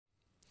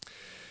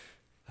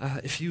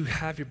If you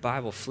have your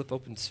Bible, flip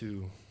open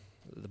to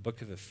the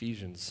book of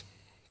Ephesians,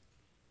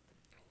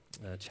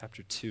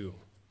 chapter 2.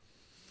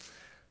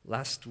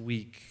 Last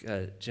week,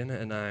 Jenna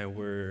and I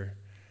were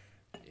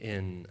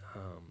in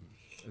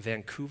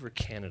Vancouver,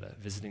 Canada,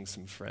 visiting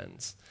some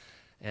friends.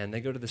 And they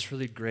go to this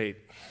really great,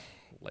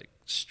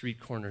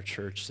 street corner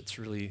church that's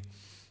really,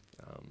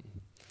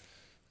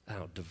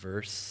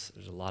 diverse.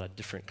 There's a lot of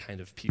different kind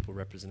of people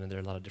represented there,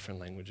 a lot of different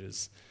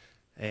languages.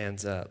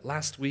 And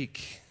last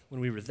week,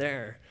 when we were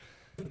there,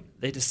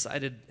 they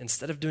decided,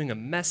 instead of doing a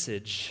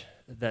message,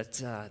 that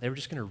they were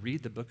just going to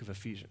read the book of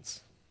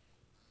Ephesians.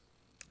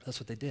 That's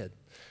what they did.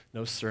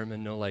 No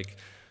sermon, no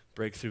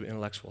breakthrough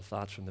intellectual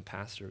thoughts from the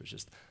pastor. It was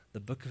just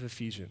the book of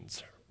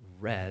Ephesians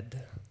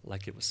read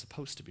like it was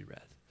supposed to be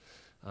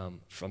read,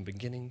 from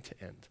beginning to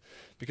end.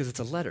 Because it's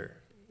a letter,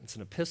 it's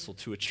an epistle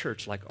to a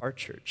church like our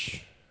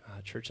church,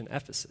 church in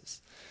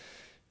Ephesus.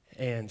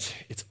 And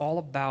it's all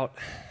about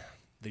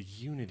the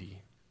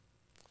unity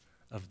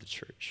of the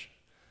church.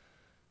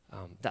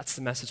 That's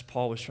the message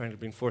Paul was trying to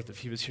bring forth if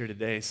he was here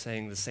today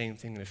saying the same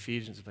thing in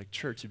Ephesians,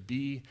 church,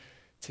 be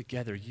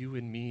together, you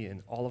and me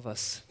and all of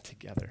us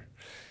together.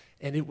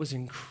 And it was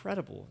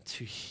incredible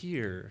to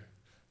hear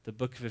the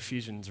book of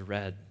Ephesians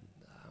read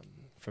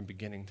from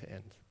beginning to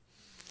end.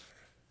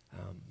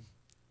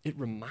 It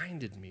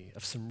reminded me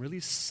of some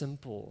really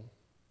simple,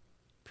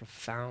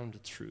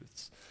 profound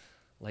truths.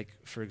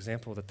 For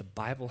example, that the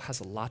Bible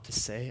has a lot to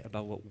say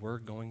about what we're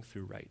going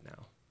through right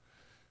now.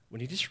 When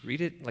you just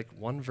read it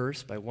one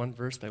verse by one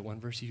verse by one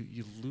verse,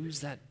 you lose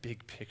that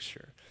big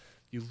picture.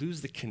 You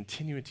lose the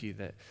continuity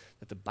that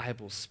the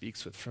Bible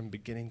speaks with from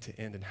beginning to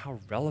end and how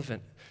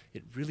relevant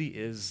it really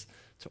is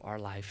to our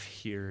life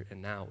here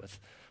and now with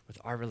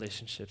our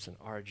relationships and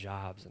our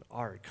jobs and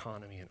our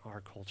economy and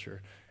our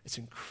culture. It's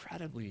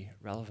incredibly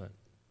relevant.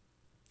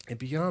 And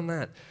beyond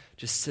that,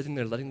 just sitting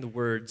there letting the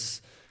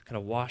words kind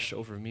of wash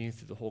over me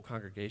through the whole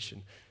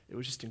congregation, it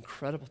was just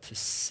incredible to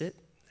sit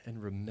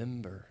and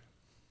remember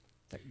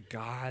that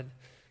God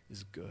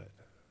is good.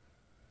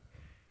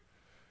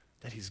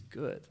 That he's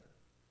good.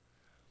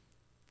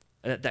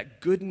 And that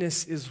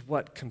goodness is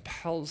what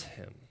compels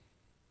him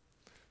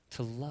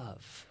to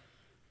love.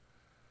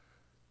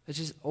 It's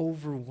just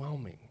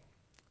overwhelming.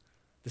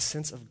 The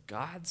sense of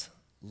God's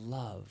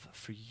love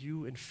for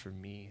you and for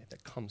me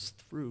that comes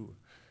through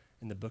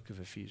in the book of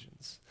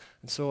Ephesians.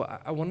 And so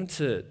I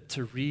wanted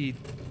to read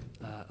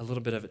a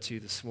little bit of it to you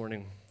this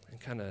morning and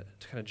kind of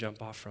jump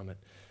off from it.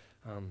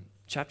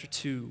 Chapter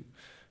 2,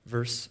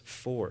 verse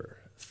 4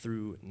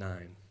 through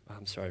 9.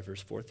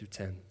 Verse 4 through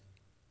 10.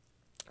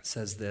 It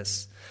says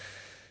this: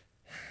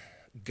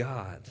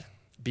 God,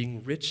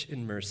 being rich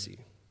in mercy,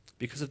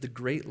 because of the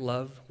great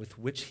love with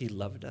which he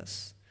loved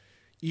us,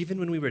 even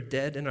when we were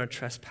dead in our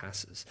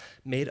trespasses,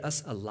 made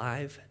us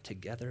alive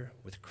together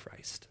with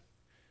Christ.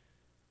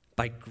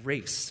 By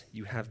grace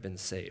you have been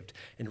saved,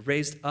 and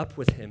raised up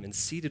with him and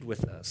seated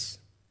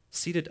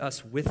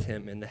us with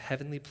him in the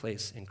heavenly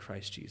place in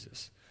Christ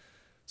Jesus,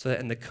 so that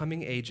in the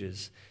coming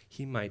ages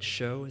he might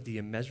show the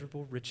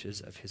immeasurable riches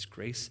of his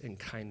grace and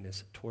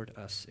kindness toward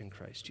us in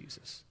Christ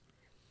Jesus.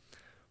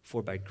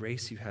 For by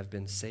grace you have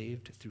been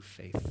saved through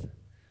faith.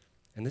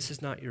 And this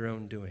is not your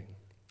own doing.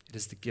 It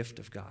is the gift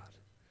of God,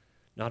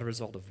 not a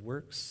result of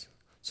works,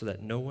 so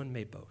that no one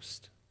may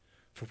boast.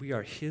 For we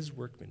are his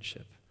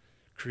workmanship,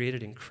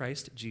 created in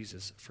Christ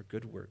Jesus for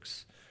good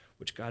works,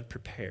 which God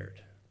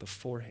prepared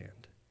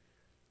beforehand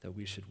that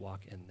we should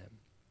walk in them.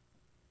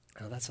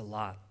 Now that's a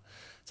lot.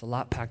 It's a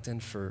lot packed in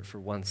for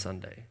one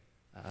Sunday,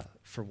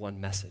 for one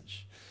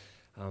message.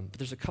 But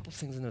there's a couple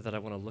things in there that I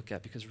want to look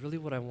at, because really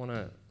what I want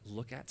to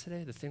look at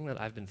today, the thing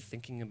that I've been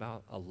thinking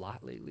about a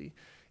lot lately,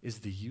 is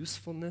the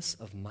usefulness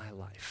of my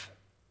life.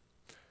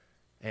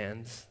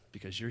 And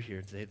because you're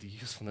here today, the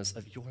usefulness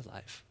of your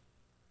life.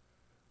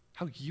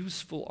 How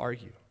useful are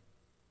you?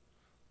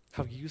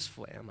 How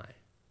useful am I?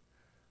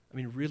 I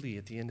mean, really,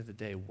 at the end of the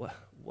day,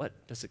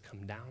 what does it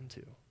come down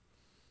to?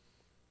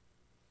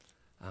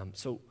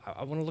 So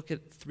I want to look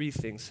at three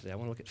things today. I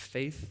want to look at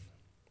faith,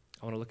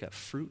 I want to look at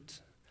fruit,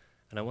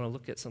 and I want to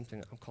look at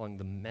something I'm calling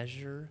the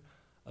measure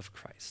of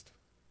Christ.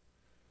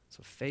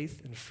 So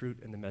faith and fruit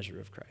and the measure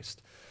of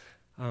Christ.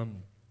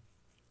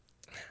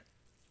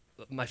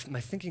 My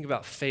thinking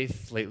about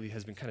faith lately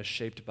has been kind of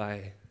shaped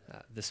by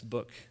this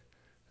book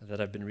that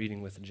I've been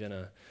reading with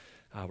Jenna.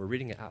 We're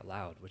reading it out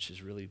loud, which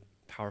is really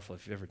powerful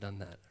if you've ever done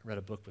that. Read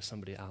a book with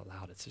somebody out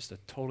loud. It's just a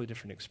totally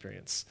different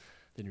experience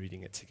than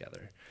reading it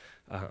together.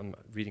 I'm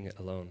reading it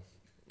alone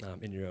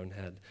in your own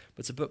head. But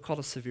it's a book called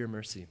A Severe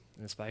Mercy,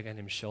 and it's by a guy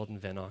named Sheldon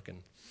Vanauken.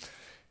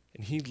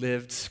 And he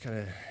lived kind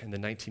of in the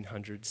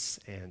 1900s,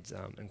 and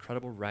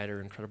incredible writer,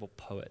 incredible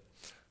poet,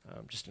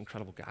 just an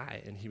incredible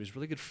guy. And he was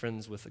really good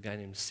friends with a guy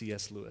named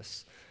C.S.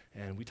 Lewis.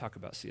 And we talk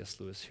about C.S.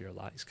 Lewis here a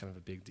lot. He's kind of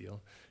a big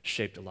deal.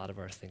 Shaped a lot of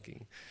our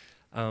thinking.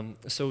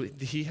 So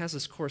he has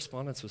this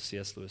correspondence with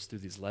C.S. Lewis through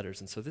these letters.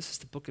 And so this is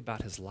the book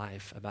about his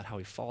life, about how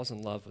he falls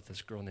in love with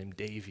this girl named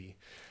Davy.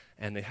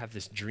 And they have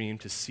this dream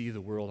to see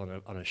the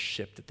world on a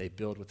ship that they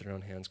build with their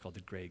own hands called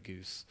the Grey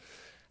Goose.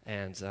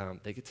 and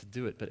they get to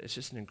do it. But it's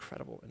just an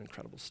incredible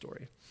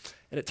story.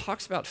 And it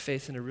talks about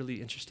faith in a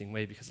really interesting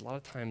way, because a lot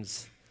of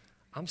times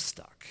I'm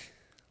stuck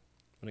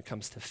when it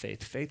comes to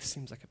faith. Faith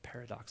seems like a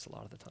paradox a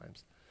lot of the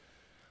times.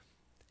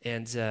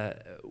 And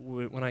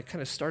when I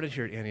kind of started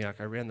here at Antioch,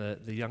 I ran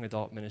the young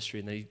adult ministry,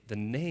 and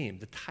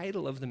the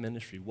title of the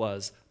ministry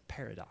was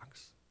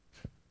Paradox.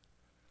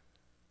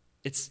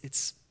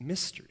 It's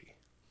mystery.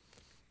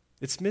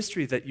 It's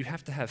mystery that you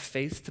have to have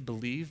faith to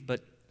believe,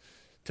 but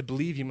to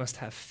believe you must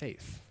have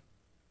faith.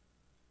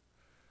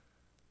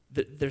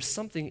 There's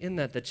something in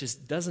that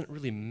just doesn't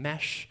really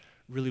mesh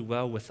really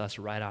well with us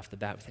right off the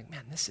bat. We think,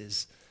 man,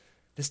 this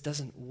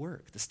doesn't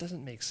work. This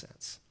doesn't make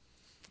sense.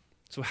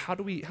 So how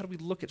do we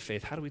look at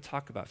faith? How do we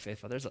talk about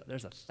faith? Well, there's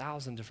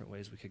 1,000 different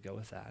ways we could go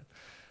with that.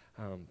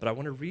 But I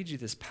want to read you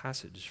this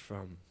passage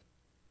from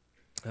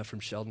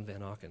Sheldon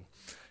Van Auken.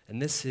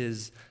 And this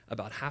is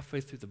about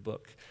halfway through the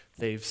book.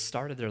 They've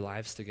started their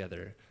lives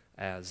together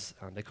as,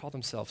 they call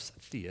themselves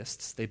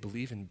theists. They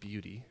believe in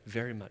beauty,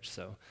 very much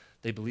so.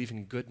 They believe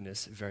in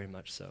goodness, very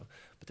much so.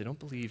 But they don't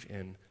believe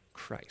in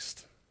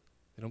Christ.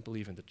 They don't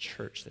believe in the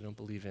church. They don't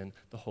believe in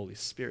the Holy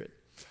Spirit.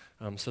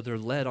 So they're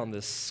led on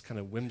this kind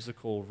of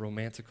whimsical,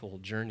 romantical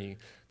journey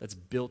that's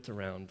built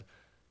around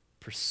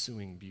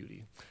pursuing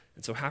beauty.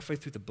 And so halfway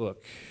through the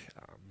book,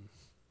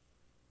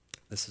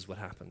 this is what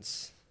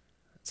happens.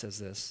 It says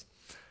this: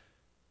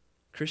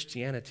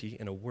 Christianity,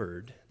 in a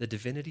word, the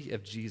divinity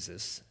of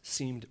Jesus,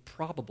 seemed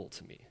probable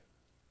to me.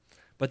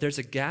 But there's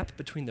a gap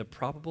between the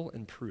probable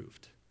and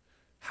proved.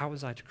 How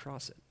was I to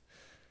cross it?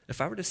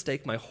 If I were to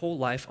stake my whole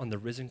life on the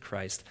risen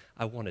Christ,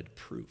 I wanted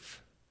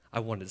proof. I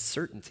wanted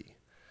certainty.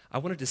 I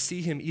wanted to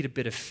see him eat a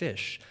bit of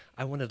fish.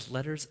 I wanted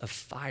letters of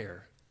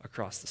fire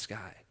across the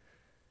sky.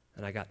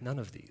 And I got none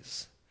of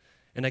these.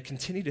 And I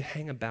continued to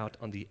hang about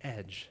on the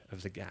edge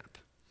of the gap.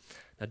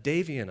 Now,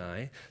 Davy and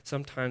I,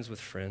 sometimes with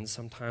friends,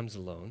 sometimes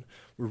alone,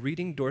 were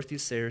reading Dorothy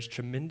Sayers'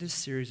 tremendous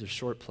series of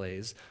short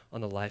plays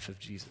on the life of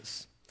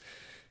Jesus.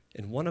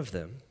 In one of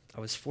them,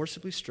 I was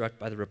forcibly struck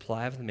by the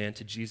reply of the man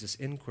to Jesus'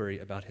 inquiry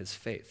about his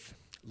faith.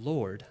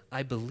 Lord,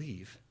 I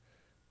believe,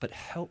 but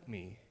help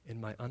me in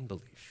my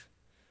unbelief.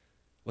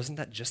 Wasn't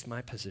that just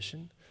my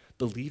position?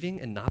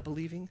 Believing and not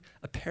believing?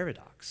 A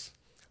paradox.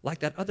 Like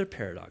that other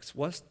paradox.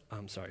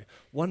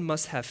 One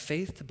must have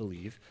faith to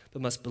believe,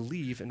 but must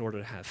believe in order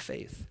to have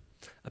faith.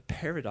 A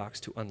paradox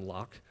to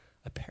unlock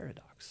a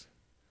paradox.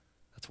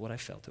 That's what I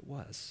felt it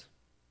was.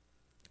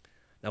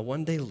 Now,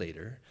 one day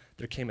later,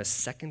 there came a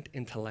second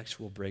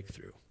intellectual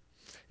breakthrough.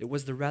 It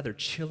was the rather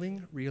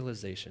chilling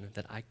realization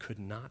that I could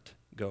not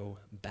go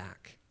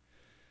back.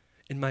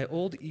 In my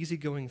old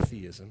easygoing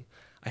theism,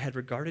 I had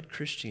regarded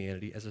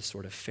Christianity as a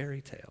sort of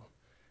fairy tale,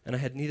 and I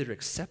had neither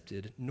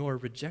accepted nor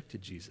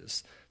rejected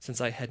Jesus,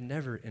 since I had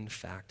never, in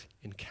fact,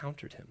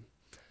 encountered him.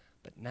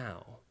 But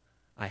now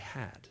I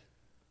had.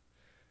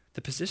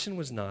 The position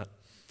was not,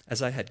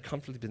 as I had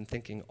comfortably been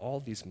thinking all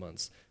these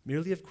months,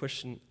 merely a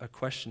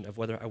question of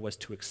whether I was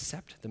to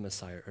accept the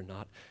Messiah or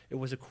not. It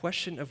was a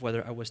question of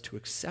whether I was to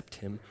accept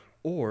him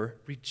or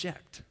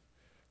reject.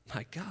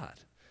 My God,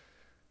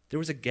 there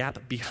was a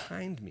gap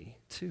behind me,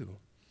 too.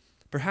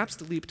 Perhaps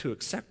the leap to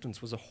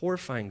acceptance was a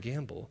horrifying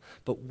gamble,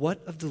 but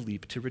what of the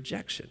leap to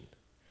rejection?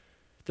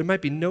 There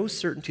might be no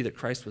certainty that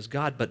Christ was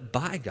God, but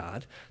by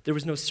God, there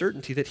was no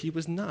certainty that he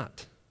was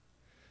not.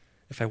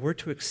 If I were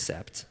to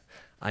accept,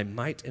 I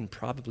might and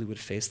probably would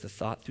face the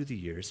thought through the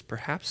years,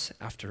 perhaps,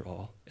 after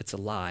all, it's a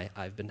lie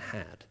I've been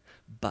had.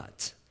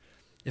 But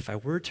if I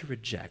were to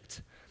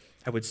reject,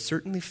 I would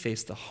certainly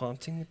face the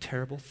haunting,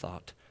 terrible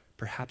thought,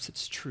 perhaps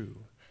it's true,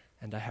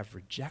 and I have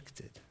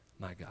rejected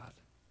my God.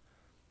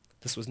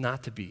 This was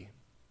not to be.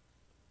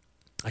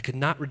 I could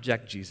not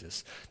reject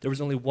Jesus. There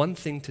was only one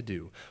thing to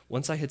do.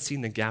 Once I had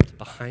seen the gap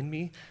behind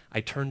me,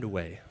 I turned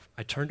away.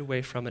 I turned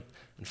away from it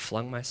and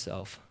flung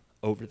myself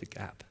over the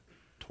gap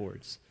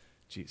towards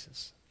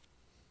Jesus.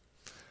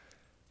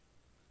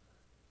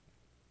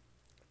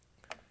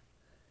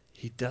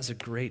 He does a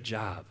great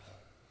job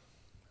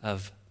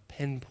of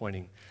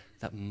pinpointing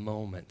that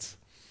moment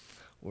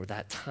or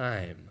that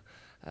time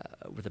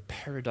where the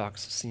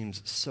paradox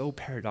seems so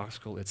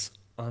paradoxical it's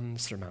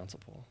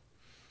unsurmountable,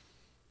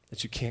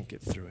 that you can't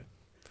get through it.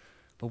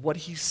 But what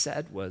he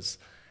said was,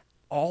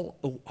 all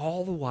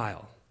the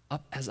while,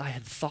 up as I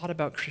had thought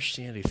about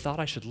Christianity, thought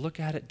I should look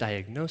at it,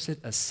 diagnose it,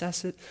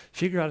 assess it,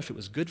 figure out if it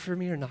was good for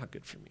me or not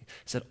good for me. He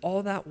said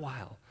all that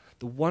while,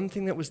 the one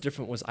thing that was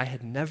different was I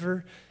had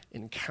never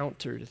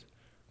encountered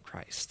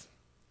Christ.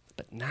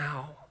 But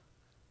now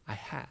I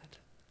had.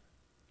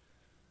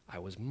 I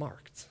was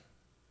marked.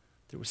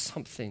 There was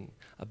something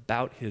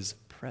about his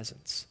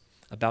presence,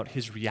 about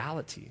his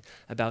reality,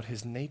 about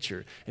his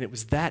nature. And it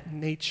was that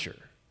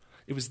nature,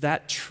 it was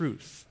that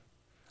truth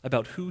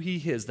about who he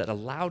is that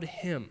allowed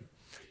him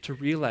to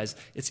realize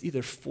it's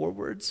either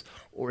forwards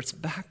or it's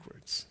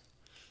backwards.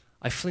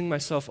 I fling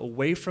myself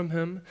away from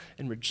him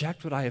and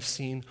reject what I have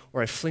seen,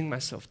 or I fling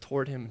myself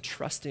toward him,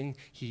 trusting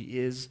he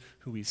is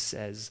who he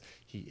says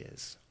he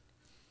is.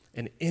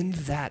 And in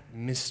that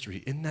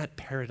mystery, in that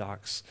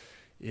paradox,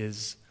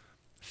 is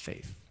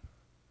faith.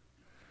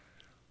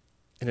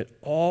 And it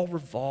all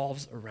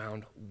revolves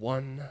around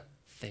one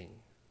thing.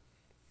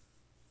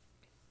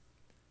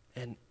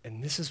 And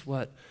this is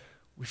what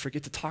we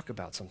forget to talk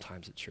about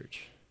sometimes at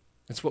church.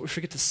 It's what we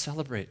forget to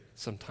celebrate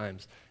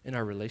sometimes in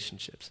our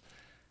relationships.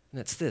 And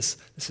it's this.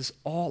 This is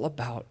all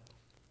about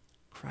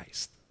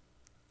Christ.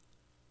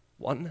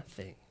 One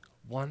thing,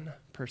 one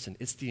person.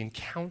 It's the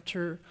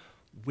encounter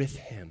with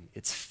him.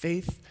 It's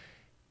faith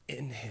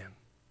in him.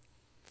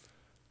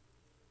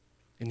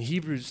 In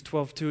Hebrews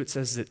 12:2, it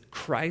says that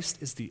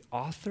Christ is the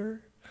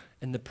author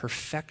and the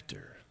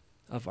perfecter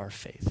of our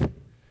faith.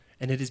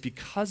 And it is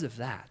because of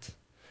that,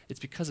 it's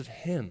because of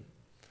him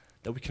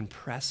that we can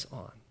press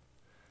on.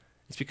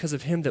 It's because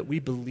of him that we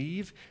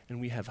believe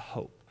and we have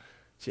hope.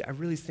 See, I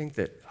really think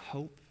that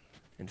hope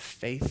and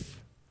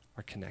faith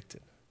are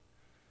connected.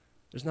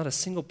 There's not a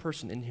single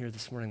person in here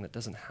this morning that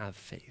doesn't have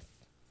faith.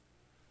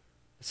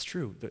 It's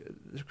true.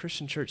 The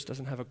Christian church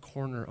doesn't have a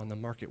corner on the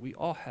market. We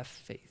all have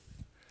faith.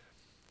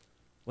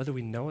 Whether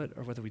we know it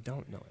or whether we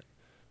don't know it.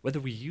 Whether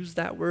we use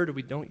that word or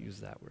we don't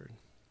use that word.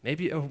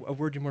 Maybe a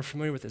word you're more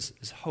familiar with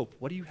is hope.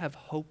 What do you have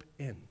hope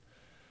in?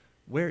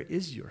 Where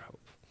is your hope?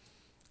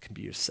 It can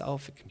be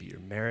yourself, it can be your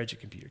marriage, it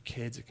can be your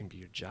kids, it can be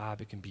your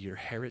job, it can be your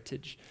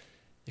heritage,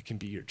 it can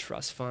be your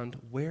trust fund.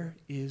 Where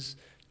is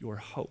your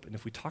hope? And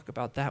if we talk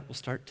about that, we'll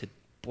start to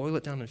boil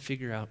it down and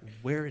figure out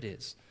where it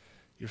is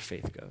your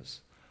faith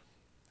goes.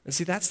 And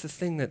see, that's the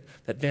thing that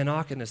Van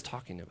Auken is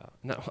talking about.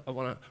 And that I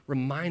want to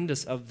remind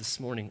us of this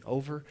morning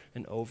over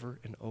and over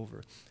and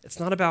over. It's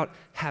not about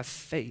have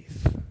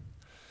faith,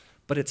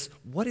 but it's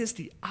what is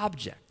the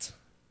object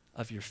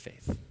of your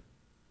faith.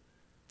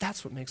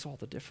 That's what makes all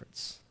the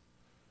difference.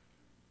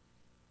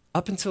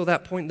 Up until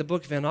that point in the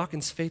book, Van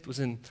Auken's faith was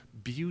in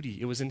beauty.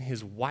 It was in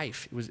his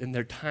wife. It was in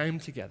their time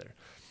together.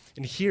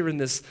 And here in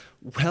this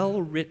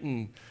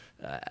well-written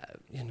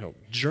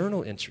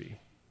journal entry,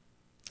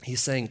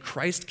 he's saying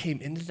Christ came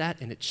into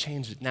that and it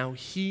changed it. Now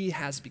he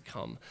has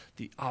become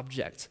the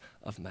object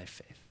of my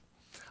faith.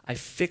 I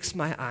fix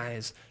my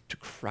eyes to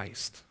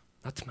Christ,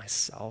 not to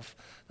myself,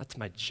 not to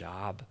my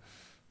job,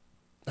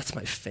 not to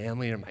my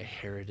family or my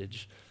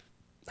heritage,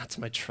 not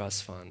to my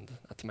trust fund,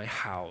 not to my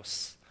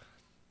house,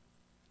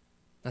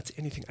 not to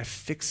anything. I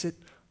fix it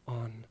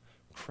on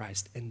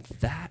Christ. And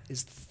that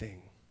is the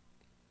thing.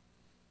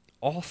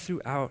 All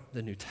throughout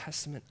the New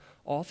Testament,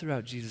 all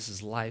throughout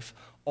Jesus' life,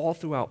 all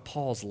throughout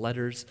Paul's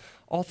letters,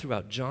 all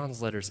throughout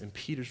John's letters and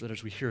Peter's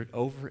letters, we hear it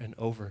over and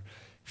over.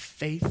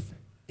 Faith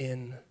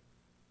in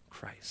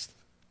Christ.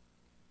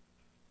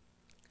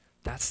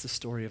 That's the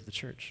story of the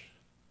church.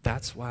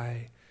 That's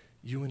why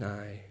you and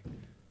I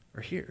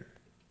are here.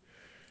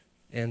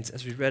 And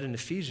as we read in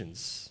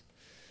Ephesians,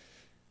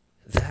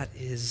 that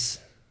is,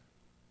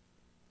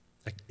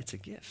 it's a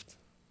gift.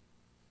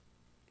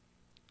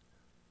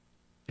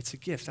 It's a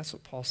gift. That's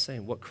what Paul's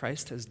saying. What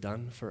Christ has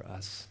done for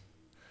us,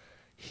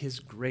 his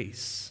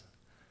grace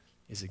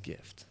is a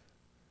gift.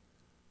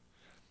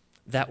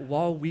 That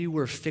while we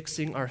were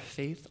fixing our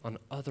faith on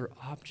other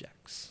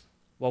objects,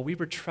 while we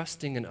were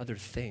trusting in other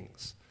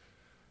things,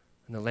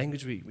 and the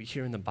language we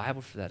hear in the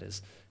Bible for that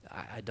is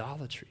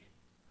idolatry.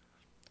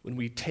 When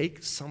we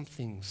take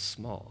something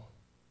small,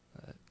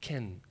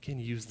 Ken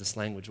used this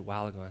language a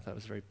while ago. I thought it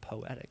was very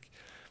poetic.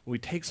 When we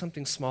take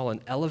something small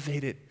and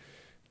elevate it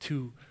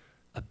to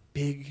a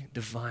big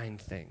divine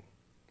thing,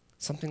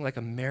 something like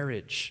a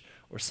marriage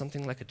or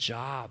something like a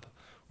job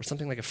or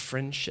something like a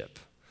friendship,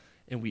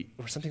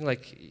 or something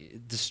like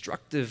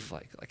destructive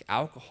like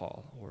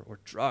alcohol or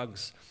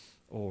drugs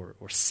or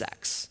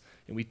sex,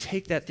 and we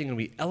take that thing and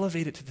we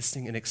elevate it to this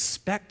thing and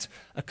expect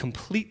a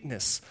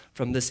completeness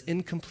from this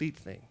incomplete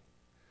thing.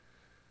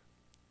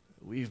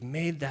 We've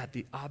made that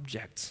the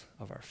object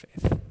of our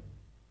faith.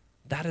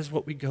 That is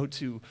what we go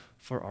to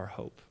for our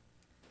hope.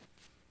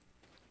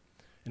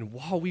 And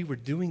while we were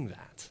doing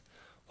that,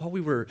 while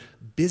we were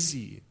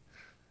busy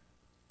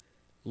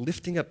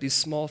lifting up these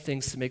small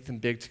things to make them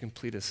big to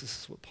complete us,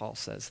 this is what Paul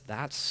says.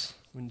 That's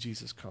when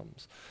Jesus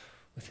comes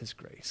with his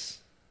grace.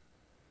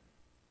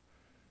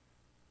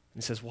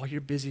 And he says, while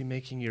you're busy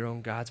making your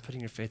own gods, putting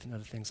your faith in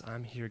other things,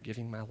 I'm here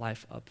giving my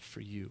life up for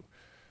you.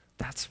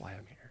 That's why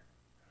I'm here.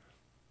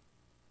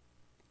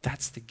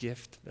 That's the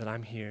gift that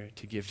I'm here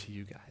to give to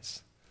you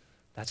guys.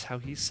 That's how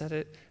he said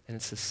it, and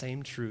it's the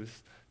same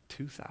truth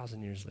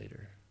 2,000 years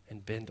later in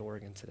Bend,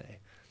 Oregon today.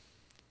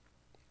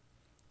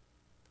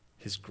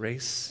 His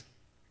grace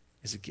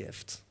is a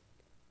gift.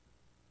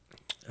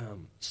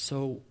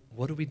 So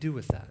what do we do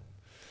with that?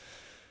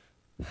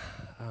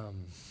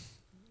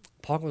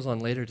 Paul goes on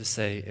later to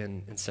say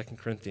in 2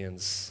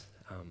 Corinthians,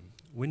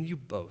 when you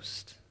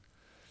boast,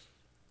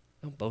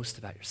 don't boast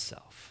about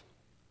yourself.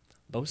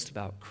 Boast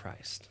about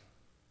Christ,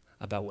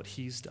 about what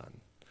he's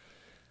done,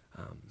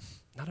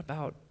 not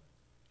about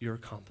your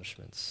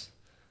accomplishments,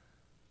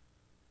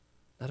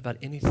 not about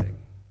anything.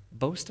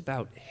 Boast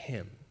about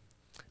him,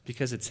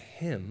 because it's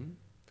him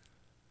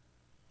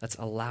that's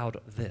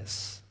allowed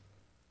this.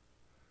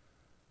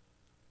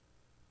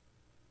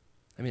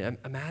 I mean,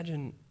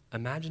 imagine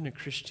a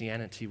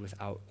Christianity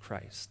without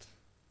Christ.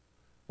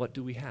 What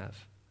do we have?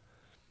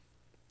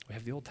 We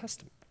have the Old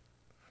Testament.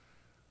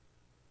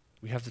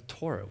 We have the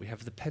Torah. We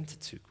have the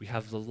Pentateuch. We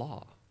have the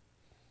law.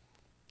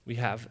 We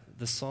have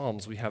the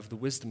Psalms. We have the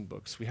wisdom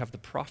books. We have the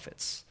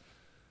prophets.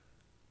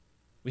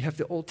 We have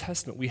the Old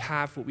Testament. We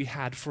have what we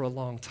had for a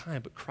long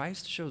time. But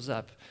Christ shows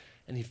up,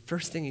 and the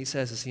first thing he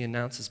says is he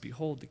announces,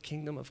 behold, the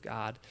kingdom of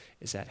God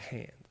is at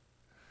hand.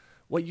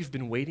 What you've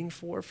been waiting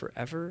for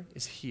forever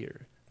is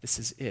here. This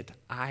is it.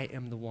 I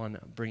am the one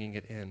bringing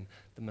it in,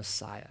 the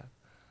Messiah.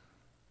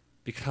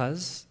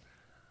 Because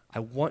I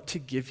want to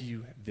give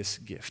you this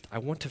gift. I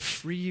want to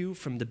free you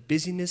from the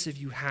busyness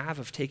you have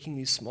of taking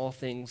these small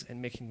things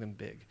and making them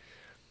big.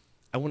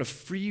 I want to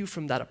free you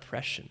from that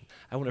oppression.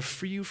 I want to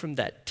free you from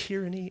that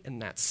tyranny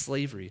and that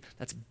slavery.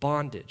 That's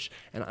bondage.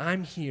 And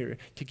I'm here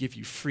to give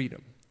you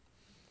freedom.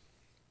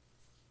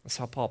 That's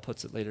how Paul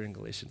puts it later in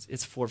Galatians.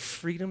 It's for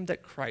freedom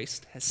that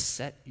Christ has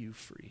set you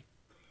free.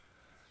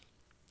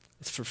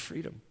 It's for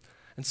freedom.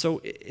 And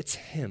so it's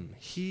him.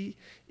 He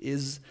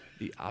is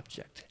the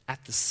object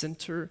at the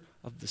center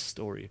of the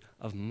story,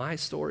 of my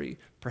story,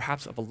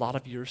 perhaps of a lot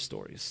of your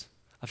stories,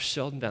 of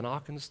Sheldon Van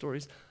Auken's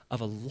stories,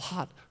 of a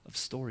lot of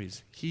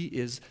stories. He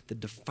is the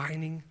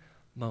defining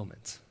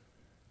moment.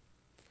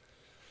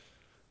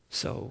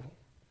 So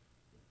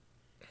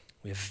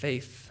we have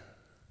faith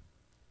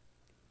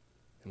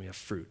and we have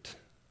fruit.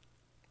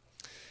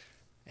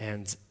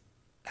 And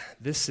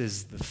this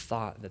is the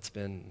thought that's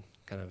been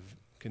kind of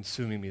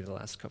consuming me the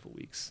last couple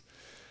weeks.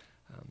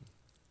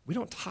 We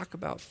don't talk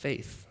about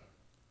faith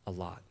a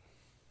lot.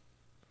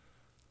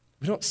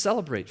 We don't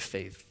celebrate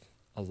faith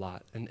a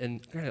lot. And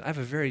granted, I have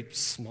a very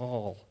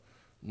small,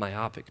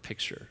 myopic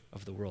picture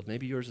of the world.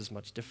 Maybe yours is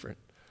much different.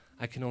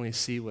 I can only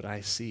see what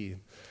I see.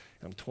 And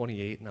I'm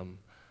 28 and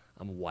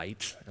I'm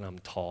white and I'm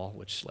tall,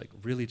 which like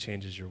really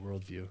changes your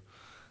worldview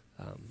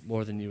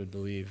more than you would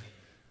believe.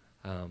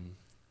 And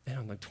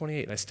I'm like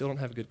 28 and I still don't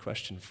have a good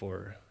question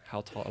for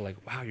how tall. Like,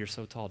 wow, you're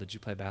so tall. Did you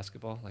play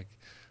basketball? Like,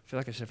 I feel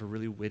like I should have a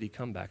really witty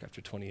comeback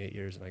after 28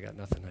 years and I got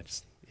nothing.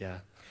 It's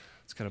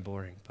kind of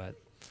boring. But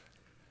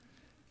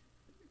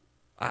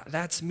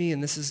that's me,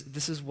 and this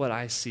is what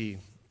I see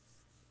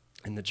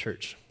in the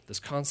church. This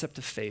concept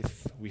of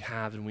faith we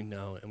have and we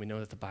know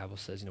that the Bible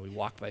says, we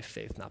walk by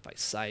faith, not by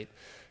sight.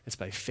 It's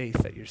by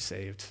faith that you're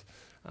saved.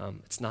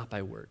 It's not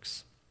by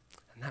works.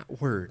 And that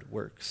word,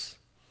 works,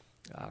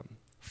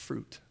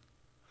 fruit.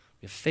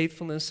 We have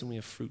faithfulness and we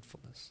have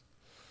fruitfulness.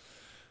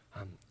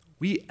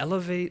 We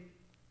elevate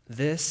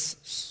this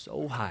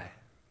so high.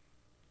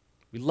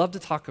 We love to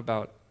talk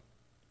about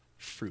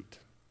fruit.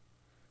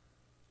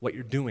 What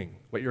you're doing,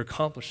 what you're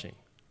accomplishing,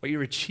 what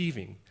you're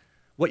achieving,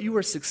 what you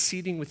are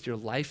succeeding with your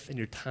life and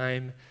your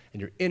time and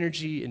your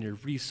energy and your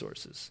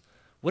resources.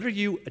 What are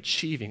you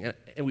achieving? And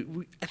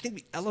I think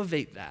we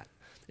elevate that.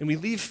 And we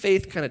leave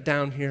faith kind of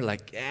down here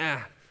like,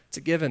 yeah, it's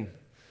a given.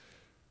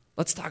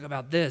 Let's talk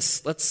about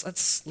this. Let's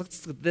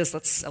do this.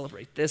 Let's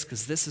celebrate this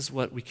because this is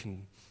what we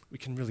can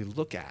really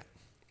look at.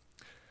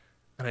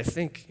 And I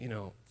think,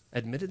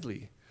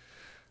 admittedly,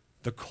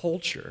 the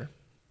culture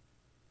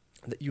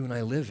that you and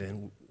I live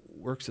in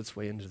works its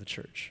way into the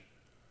church,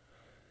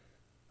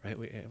 right?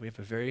 We have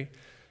a very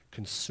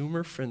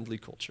consumer-friendly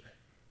culture.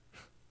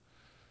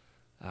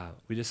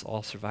 We just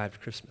all survived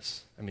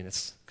Christmas.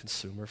 It's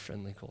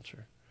consumer-friendly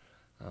culture.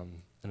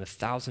 In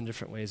 1,000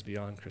 different ways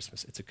beyond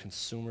Christmas, it's a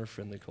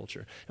consumer-friendly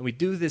culture. And we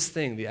do this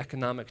thing, the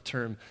economic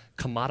term,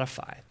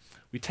 commodify.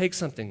 We take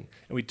something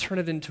and we turn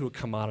it into a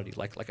commodity,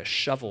 like a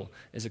shovel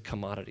is a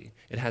commodity.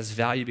 It has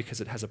value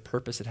because it has a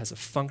purpose, it has a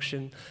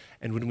function,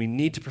 and when we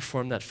need to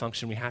perform that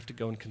function, we have to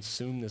go and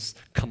consume this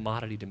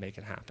commodity to make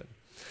it happen.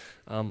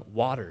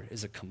 Water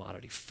is a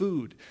commodity.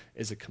 Food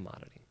is a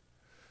commodity.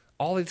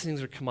 All these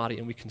things are commodity,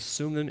 and we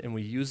consume them, and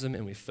we use them,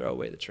 and we throw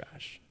away the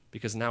trash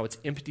because now it's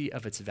empty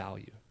of its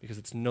value, because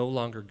it's no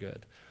longer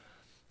good.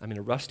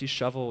 A rusty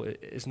shovel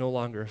is no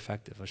longer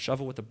effective. A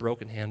shovel with a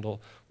broken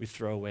handle, we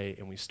throw away,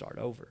 and we start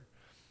over.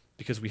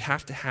 Because we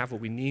have to have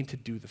what we need to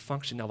do the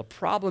function. Now, the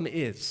problem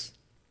is,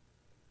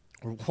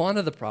 or one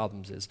of the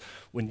problems is,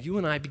 when you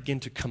and I begin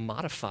to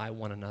commodify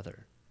one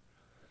another,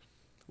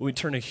 when we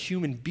turn a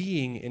human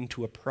being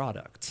into a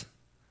product,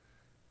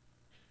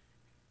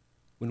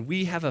 when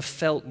we have a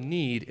felt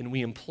need and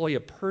we employ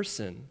a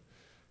person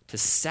to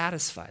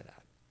satisfy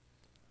that.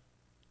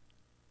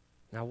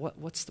 Now,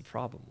 what's the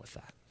problem with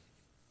that?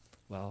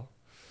 Well,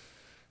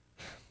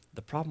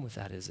 the problem with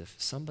that is if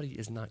somebody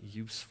is not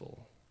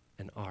useful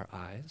in our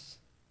eyes,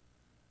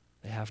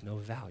 they have no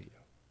value.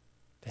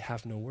 They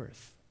have no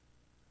worth.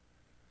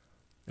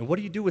 And what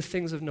do you do with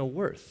things of no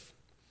worth?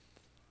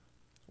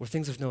 Or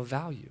things of no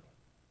value?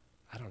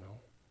 I don't know.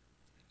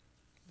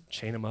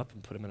 Chain them up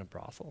and put them in a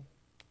brothel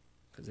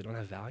because they don't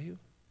have value?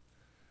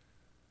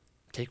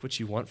 Take what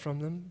you want from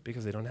them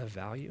because they don't have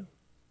value?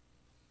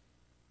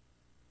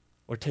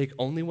 Or take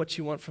only what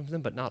you want from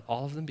them but not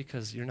all of them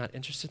because you're not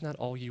interested in that?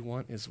 All you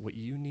want is what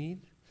you need?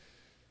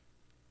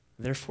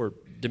 Therefore,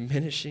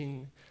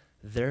 diminishing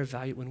their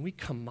value. When we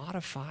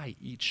commodify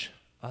each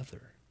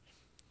other,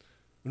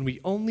 when we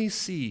only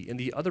see in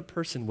the other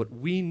person what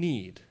we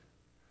need,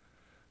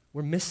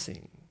 we're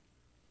missing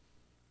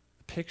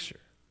the picture.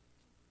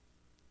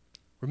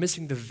 We're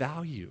missing the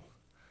value,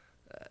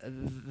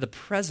 the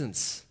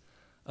presence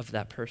of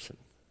that person.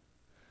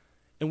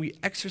 And we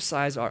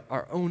exercise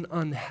our own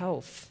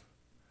unhealth.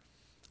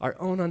 Our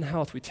own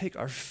unhealth. We take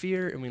our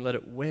fear and we let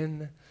it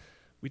win.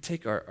 We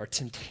take our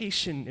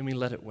temptation and we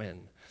let it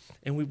win.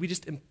 And we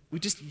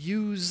just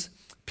use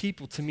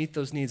people to meet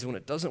those needs. And when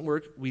it doesn't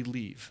work, we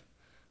leave.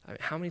 I mean,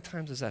 how many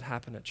times does that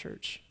happen at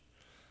church?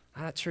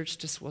 That church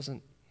just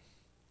wasn't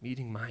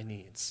meeting my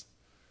needs.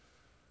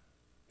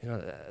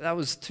 That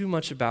was too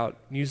much about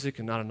music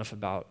and not enough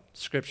about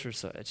scripture,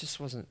 so it just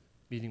wasn't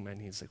meeting my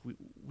needs. Like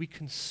we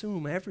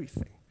consume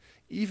everything,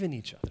 even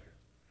each other.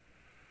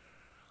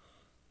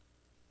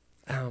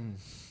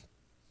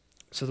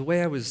 So the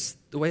way I was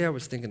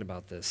thinking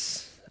about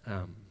this,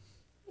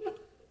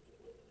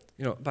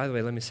 by the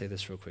way, let me say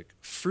this real quick.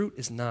 Fruit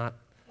is not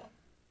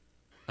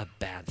a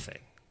bad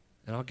thing.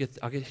 And I'll get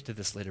to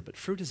this later, but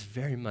fruit is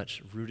very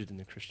much rooted in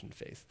the Christian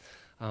faith.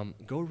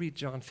 Go read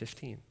John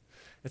 15.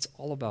 It's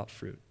all about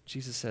fruit.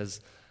 Jesus says,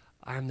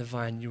 I am the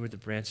vine, you are the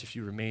branch. If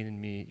you remain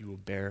in me, you will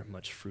bear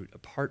much fruit.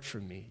 Apart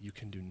from me, you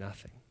can do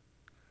nothing.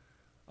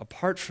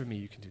 Apart from me,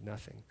 you can do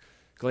nothing.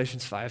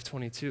 Galatians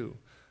 5:22.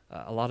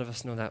 A lot of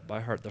us know that by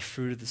heart. The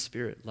fruit of the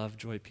Spirit, love,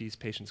 joy, peace,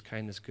 patience,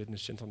 kindness,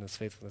 goodness, gentleness,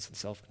 faithfulness, and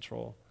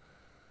self-control.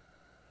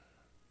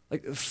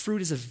 Like,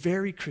 fruit is a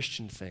very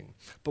Christian thing.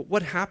 But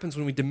what happens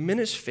when we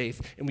diminish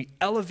faith and we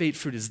elevate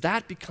fruit is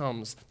that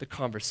becomes the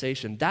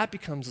conversation. That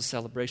becomes the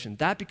celebration.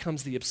 That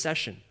becomes the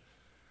obsession.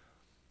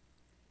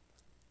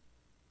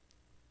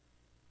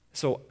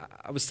 So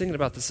I was thinking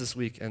about this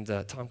week, and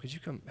Tom, could you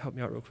come help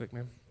me out real quick,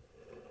 man?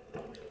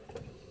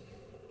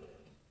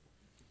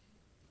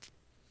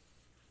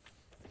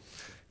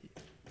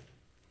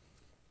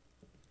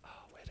 Oh,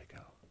 way to go.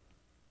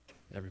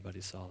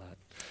 Everybody saw that.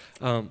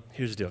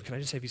 Here's the deal. Can I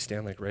just have you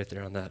stand like right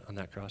there on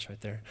that cross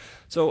right there?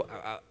 So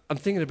I'm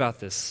thinking about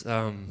this.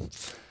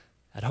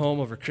 At home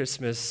over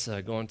Christmas,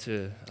 going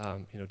to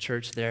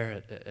church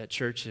there at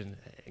church in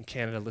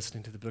Canada,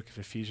 listening to the book of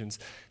Ephesians.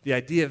 The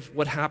idea of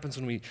what happens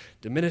when we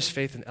diminish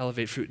faith and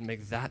elevate fruit and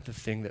make that the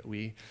thing that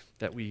we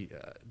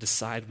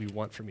decide we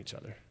want from each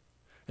other.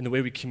 And the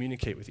way we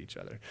communicate with each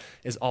other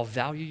is I'll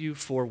value you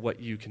for what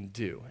you can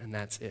do, and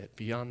that's it.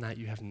 Beyond that,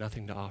 you have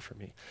nothing to offer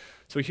me.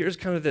 So here's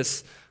kind of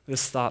this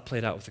thought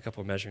played out with a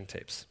couple of measuring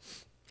tapes.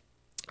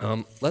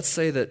 Let's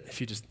say that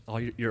if you just,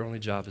 your only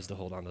job is to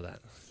hold on to that.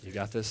 You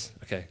got this?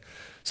 Okay.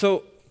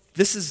 So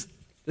this is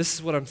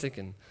what I'm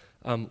thinking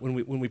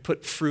when we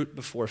put fruit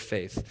before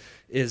faith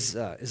is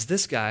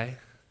this guy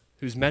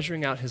who's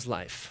measuring out his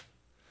life.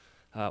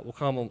 We'll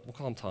call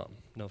him Tom.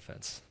 No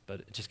offense,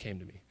 but it just came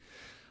to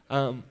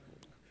me.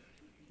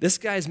 This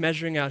guy's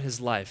measuring out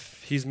his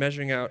life. He's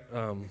measuring out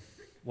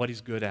what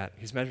he's good at.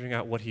 He's measuring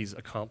out what he's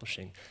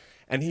accomplishing,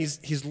 and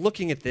he's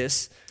looking at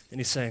this and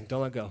he's saying,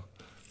 "Don't let go."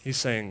 He's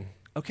saying,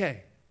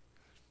 okay,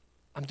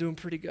 I'm doing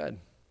pretty good.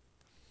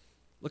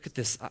 Look at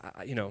this.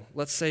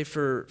 Let's say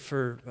for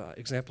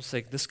example's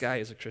sake, this guy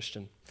is a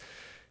Christian.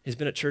 He's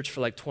been at church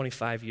for like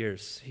 25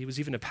 years. He was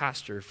even a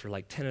pastor for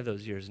like 10 of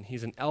those years, and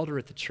he's an elder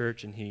at the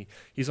church, and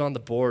he's on the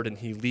board, and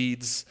he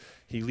leads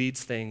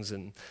things,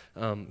 and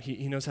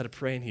he knows how to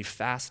pray, and he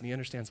fasts, and he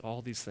understands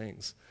all these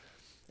things.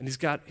 And he's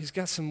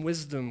got some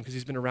wisdom because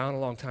he's been around a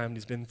long time and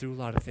he's been through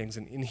a lot of things.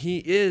 And he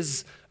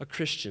is a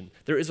Christian.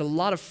 There is a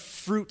lot of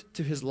fruit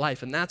to his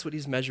life, and that's what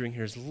he's measuring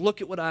here is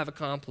look at what I've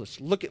accomplished.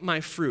 Look at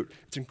my fruit.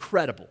 It's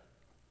incredible.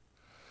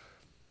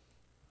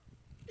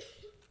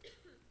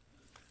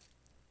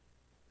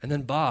 And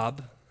then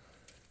Bob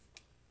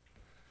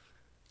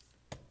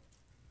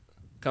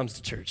comes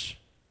to church.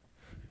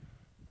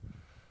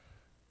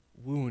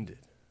 Wounded,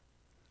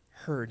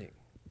 hurting.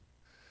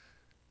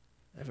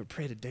 Never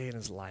prayed a day in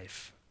his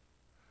life.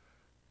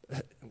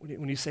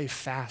 When you say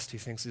fast, he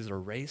thinks is it a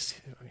race?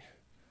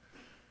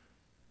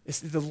 It's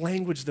the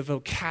language, the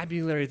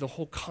vocabulary, the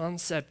whole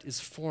concept is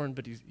foreign,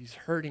 but he's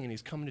hurting and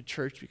he's coming to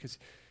church because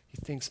he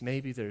thinks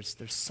maybe there's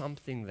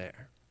something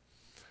there.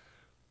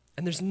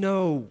 And there's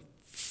no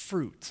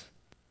fruit.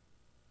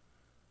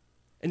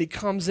 And he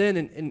comes in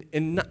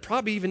and not,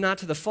 probably even not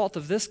to the fault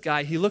of this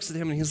guy, he looks at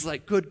him and he's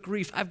like, good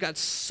grief, I've got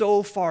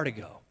so far to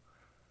go.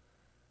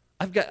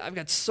 I've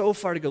got so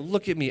far to go.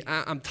 Look at me.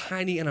 I'm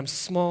tiny and I'm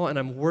small and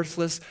I'm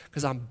worthless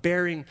because I'm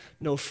bearing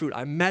no fruit.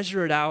 I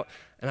measure it out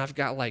and I've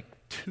got like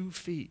 2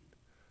 feet.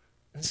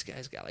 And this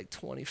guy's got like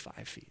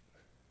 25 feet.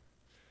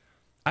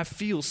 I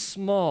feel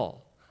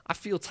small. I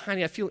feel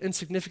tiny. I feel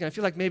insignificant. I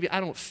feel like maybe I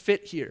don't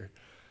fit here.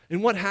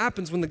 And what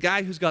happens when the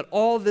guy who's got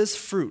all this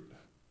fruit,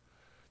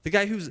 the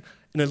guy who's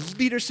in a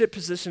leadership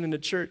position in the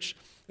church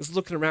is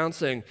looking around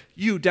saying,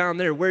 you down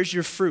there, where's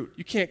your fruit?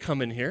 You can't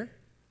come in here.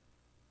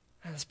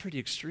 That's pretty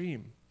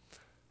extreme.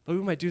 But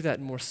we might do that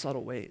in more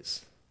subtle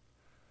ways.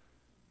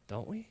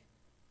 Don't we?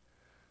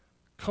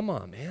 Come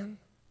on, man.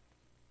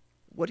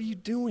 What are you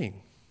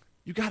doing?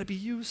 You got to be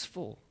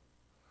useful.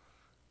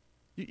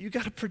 You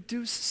got to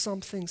produce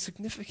something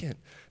significant.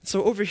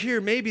 So over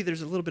here, maybe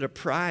there's a little bit of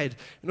pride.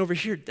 And over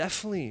here,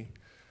 definitely,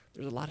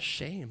 there's a lot of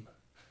shame.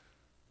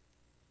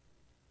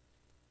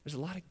 There's a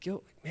lot of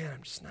guilt. Like, man,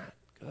 I'm just not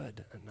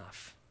good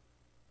enough.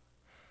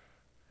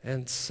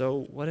 And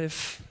so what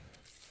if,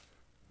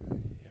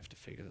 you have to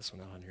figure this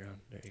one out on your own.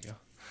 There you go.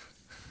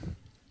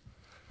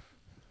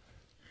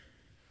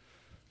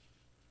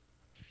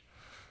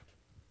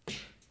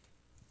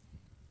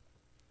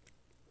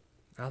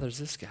 Now there's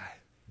this guy.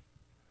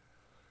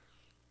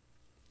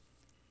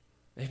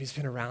 Maybe he's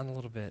been around a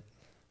little bit.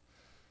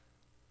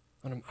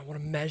 I want to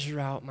measure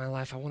out my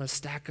life. I want to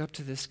stack up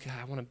to this guy.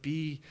 I want to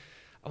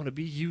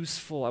be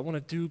useful. I want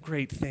to do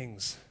great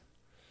things.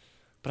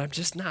 But I'm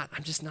just not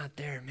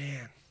there,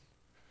 man.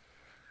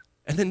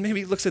 And then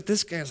maybe he looks at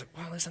this guy and is like,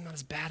 well, at least I'm not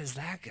as bad as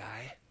that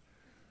guy.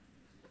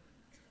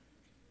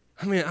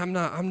 I mean,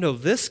 I'm no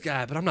this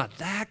guy, but I'm not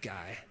that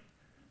guy.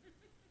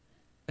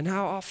 And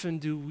how often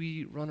do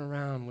we run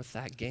around with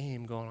that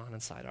game going on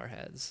inside our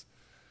heads,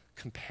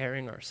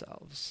 comparing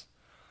ourselves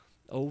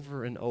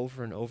over and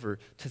over and over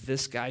to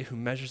this guy who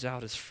measures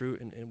out his fruit,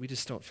 and we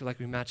just don't feel like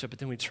we match up, but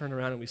then we turn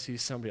around and we see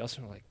somebody else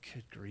and we're like,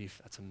 good grief,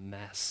 that's a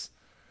mess.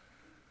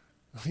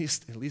 At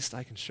least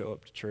I can show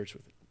up to church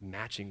with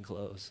matching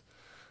clothes,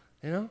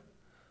 you know?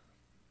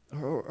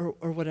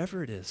 Or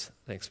whatever it is.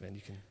 Thanks,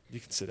 man. You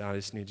can sit down. I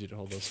just need you to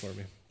hold those for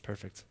me.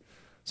 Perfect.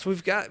 So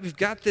we've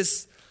got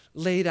this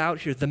laid out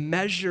here, the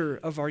measure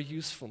of our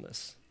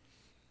usefulness.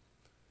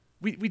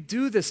 We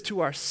do this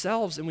to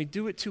ourselves and we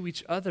do it to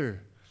each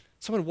other.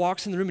 Someone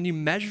walks in the room and you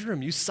measure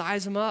them, you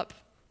size them up.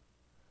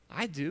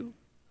 I do.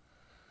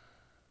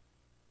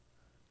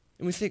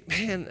 And we think,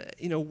 man,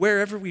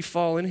 wherever we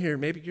fall in here,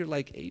 maybe you're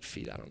like 8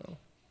 feet, I don't know.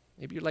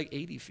 Maybe you're like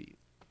 80 feet.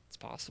 It's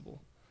possible.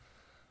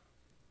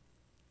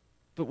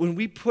 But when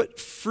we put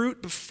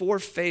fruit before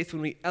faith,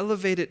 when we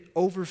elevate it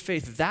over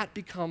faith, that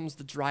becomes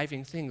the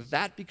driving thing.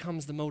 That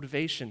becomes the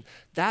motivation.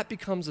 That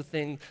becomes the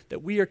thing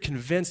that we are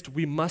convinced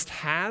we must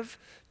have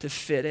to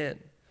fit in,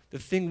 the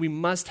thing we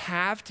must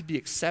have to be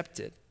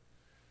accepted.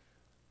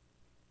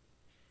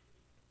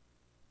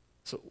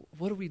 So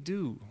what do we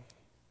do?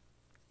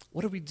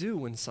 What do we do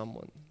when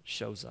someone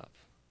shows up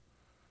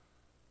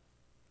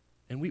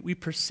and we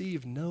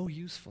perceive no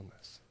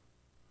usefulness?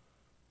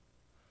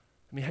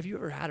 I mean, have you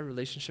ever had a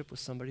relationship with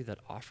somebody that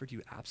offered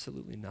you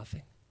absolutely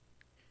nothing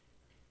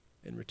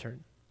in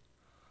return?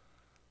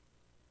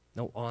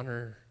 No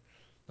honor,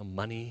 no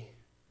money,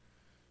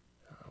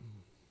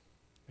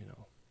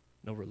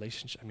 no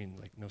relationship,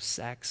 no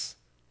sex.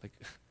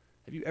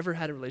 Have you ever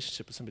had a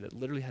relationship with somebody that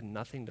literally had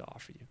nothing to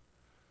offer you?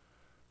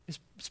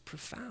 It's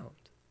profound.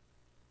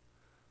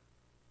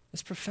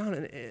 It's profound,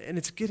 and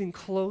it's getting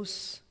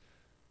close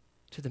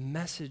to the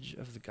message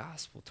of the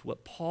gospel, to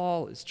what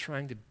Paul is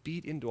trying to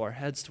beat into our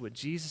heads, to what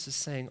Jesus is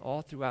saying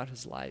all throughout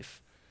his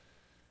life.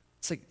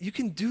 It's like, you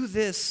can do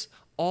this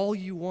all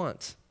you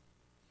want.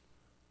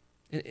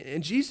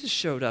 And Jesus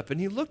showed up, and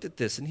he looked at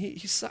this, and he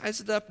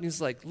sized it up, and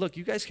he's like, look,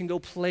 you guys can go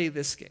play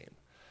this game.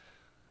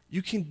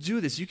 You can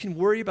do this. You can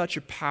worry about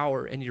your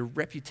power and your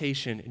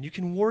reputation, and you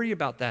can worry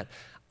about that.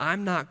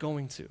 I'm not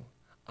going to.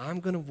 I'm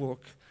going to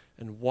work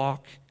and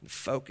walk and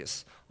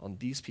focus on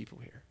these people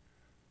here.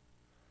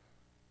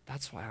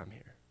 That's why I'm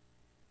here.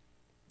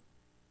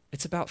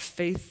 It's about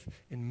faith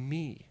in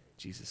me,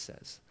 Jesus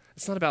says.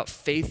 It's not about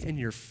faith in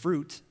your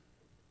fruit,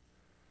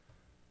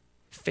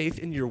 faith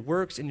in your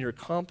works, in your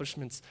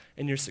accomplishments,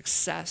 in your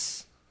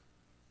success.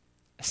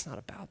 It's not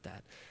about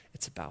that.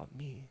 It's about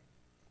me.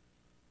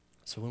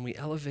 So when we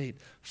elevate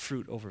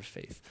fruit over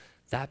faith,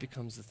 that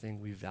becomes the thing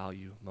we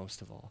value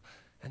most of all.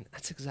 And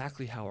that's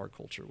exactly how our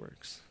culture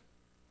works.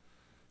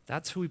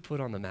 That's who we put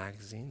on the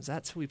magazines.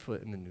 That's who we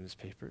put in the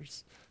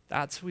newspapers.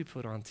 That's who we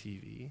put on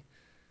TV.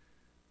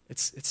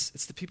 It's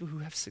the people who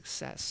have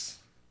success,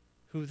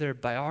 who their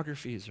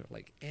biographies are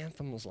like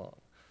anthems long,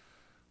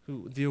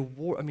 who the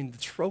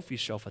trophy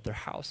shelf at their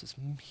house is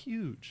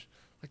huge.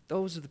 Like,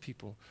 those are the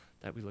people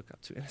that we look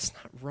up to. And it's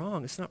not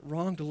wrong. It's not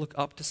wrong to look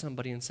up to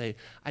somebody and say,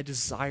 I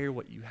desire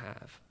what you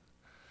have.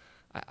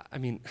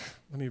 Let me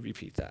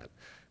repeat that.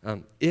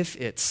 If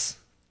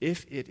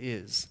it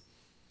is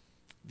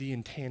the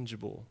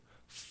intangible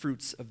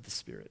fruits of the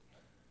Spirit.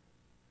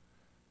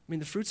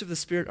 The fruits of the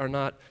Spirit are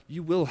not,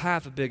 you will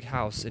have a big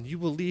house, and you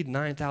will lead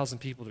 9,000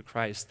 people to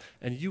Christ,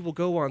 and you will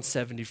go on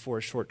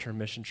 74 short-term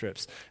mission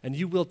trips, and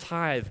you will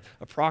tithe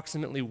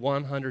approximately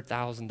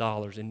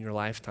 $100,000 in your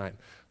lifetime.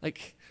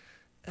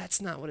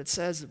 That's not what it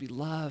says. It'll be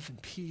love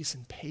and peace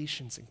and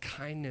patience and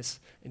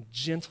kindness and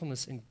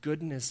gentleness and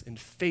goodness and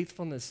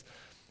faithfulness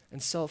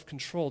and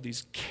self-control,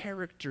 these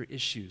character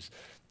issues.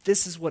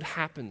 This is what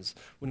happens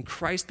when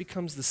Christ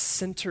becomes the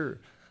center,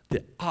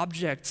 the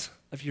object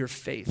of your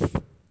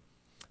faith.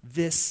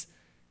 This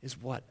is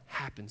what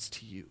happens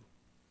to you.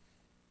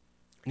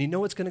 And you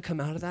know what's going to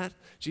come out of that?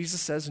 Jesus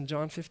says in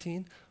John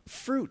 15,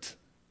 fruit.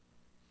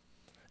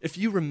 If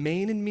you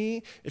remain in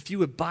me, if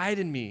you abide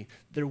in me,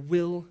 there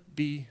will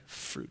be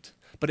fruit.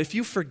 But if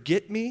you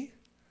forget me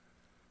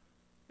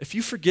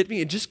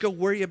and just go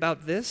worry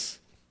about this,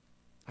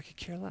 I could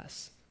care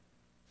less.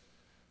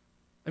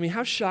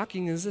 How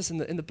shocking is this?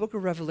 In the book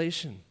of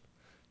Revelation,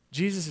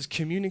 Jesus is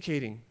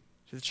communicating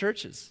to the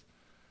churches.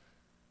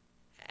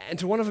 And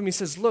to one of them, he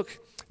says, look,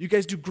 you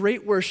guys do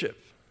great worship.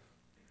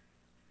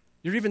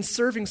 You're even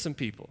serving some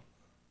people.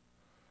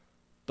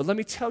 But let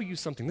me tell you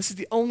something. This is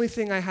the only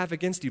thing I have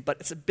against you, but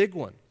it's a big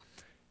one.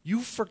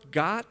 You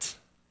forgot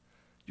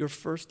your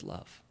first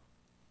love.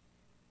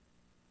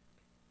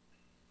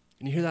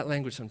 And you hear that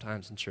language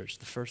sometimes in church,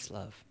 the first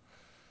love.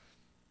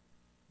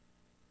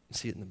 You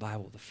see it in the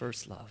Bible, the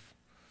first love.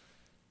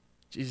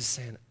 Jesus is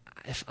saying,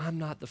 if I'm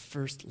not the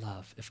first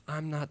love, if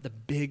I'm not the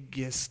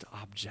biggest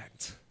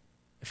object,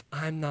 if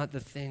I'm not the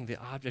thing, the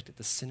object at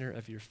the center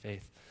of your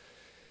faith,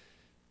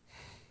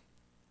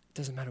 it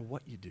doesn't matter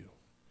what you do,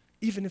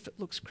 even if it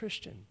looks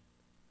Christian.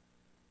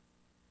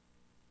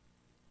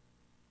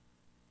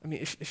 I mean,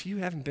 if you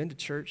haven't been to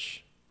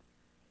church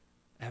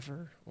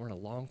ever or in a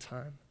long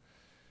time,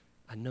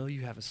 I know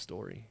you have a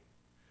story.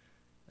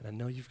 And I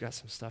know you've got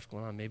some stuff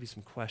going on, maybe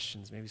some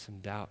questions, maybe some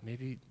doubt,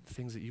 maybe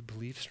things that you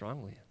believe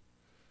strongly in.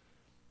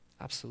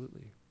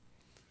 Absolutely.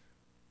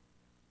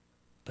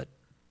 But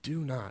do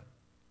not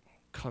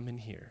come in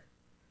here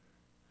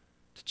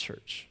to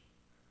church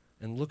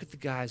and look at the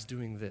guys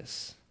doing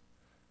this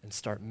and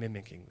start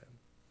mimicking them.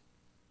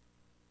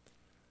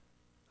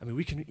 I mean,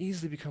 we can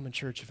easily become a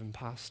church of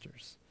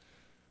imposters,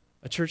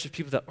 a church of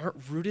people that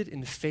aren't rooted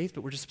in faith,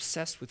 but we're just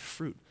obsessed with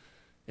fruit.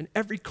 And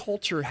every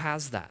culture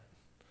has that.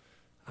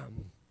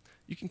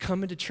 You can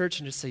come into church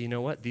and just say, you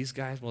know what, these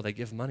guys, well, they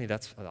give money,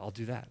 I'll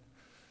do that.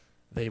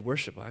 They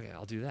worship, okay,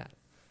 I'll do that.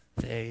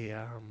 They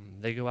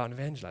go out and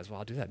evangelize, well,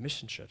 I'll do that.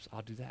 Mission trips,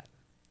 I'll do that.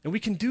 And we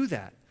can do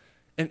that.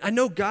 And I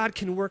know God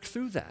can work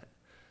through that.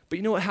 But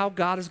you know how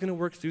God is going to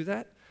work through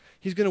that?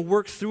 He's going to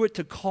work through it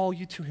to call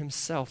you to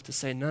himself, to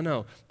say,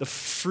 no, the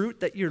fruit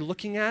that you're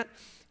looking at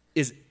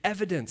is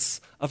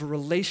evidence of a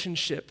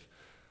relationship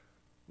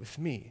with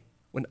me.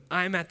 When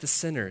I'm at the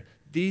center,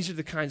 these are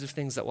the kinds of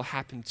things that will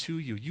happen to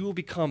you. You will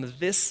become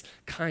this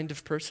kind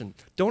of person.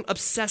 Don't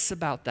obsess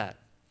about that.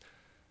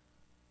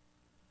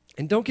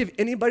 And don't give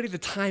anybody the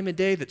time of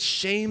day that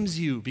shames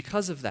you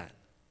because of that.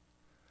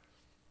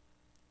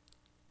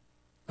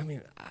 I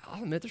mean,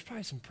 I'll admit there's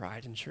probably some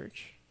pride in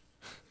church.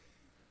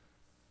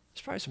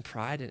 There's probably some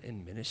pride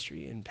in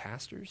ministry and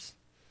pastors.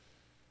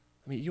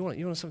 I mean, you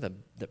want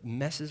something that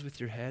messes with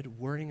your head,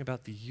 worrying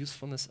about the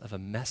usefulness of a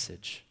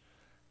message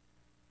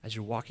as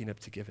you're walking up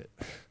to give it.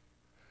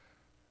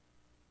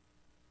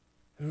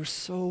 And we're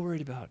so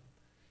worried about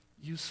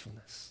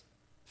usefulness,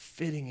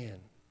 fitting in,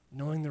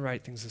 knowing the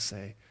right things to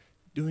say,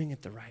 doing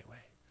it the right way.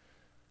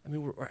 I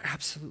mean, we're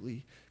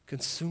absolutely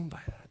consumed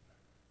by that.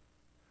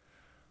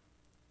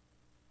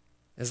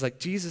 It's like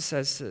Jesus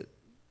says to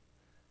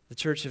the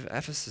church of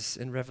Ephesus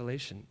in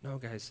Revelation, no,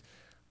 guys,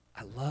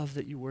 I love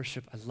that you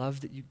worship, I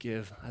love that you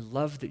give, I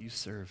love that you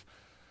serve,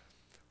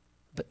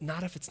 but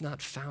not if it's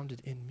not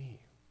founded in me.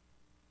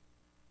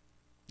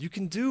 You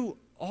can do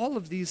all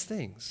of these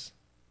things.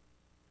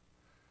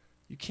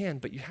 You can,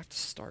 but you have to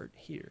start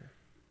here.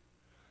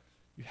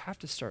 You have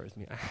to start with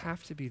me. I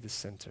have to be the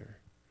center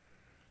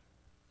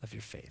of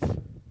your faith.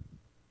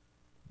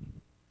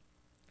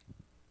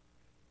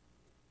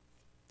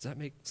 Does that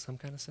make some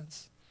kind of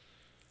sense?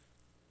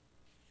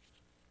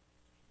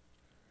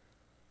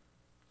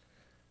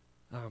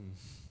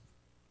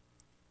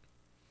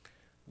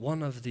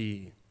 One of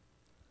the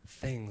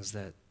things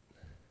that,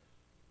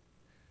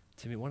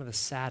 to me, one of the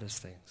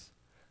saddest things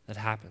that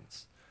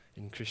happens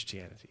in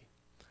Christianity,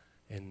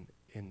 in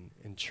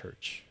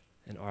church,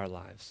 in our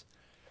lives,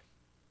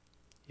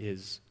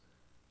 is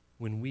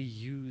when we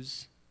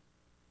use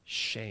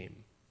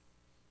shame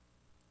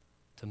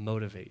to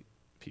motivate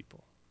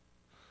people.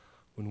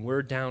 When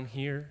we're down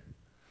here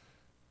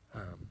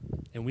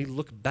and we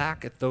look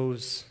back at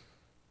those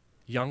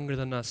younger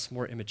than us,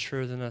 more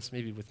immature than us,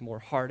 maybe with more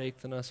heartache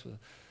than us,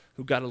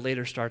 who got a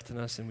later start than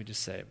us, and we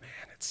just say,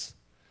 man, it's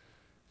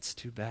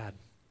too bad.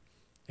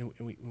 And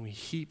we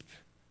heap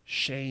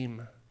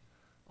shame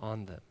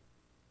on them.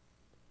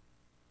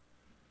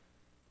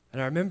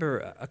 And I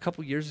remember a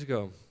couple years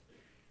ago,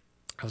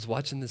 I was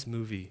watching this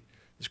movie,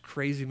 this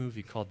crazy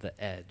movie called The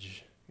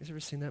Edge. You guys ever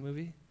seen that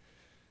movie?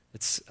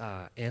 It's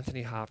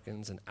Anthony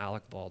Hopkins and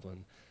Alec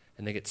Baldwin,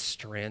 and they get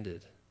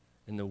stranded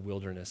in the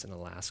wilderness in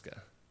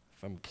Alaska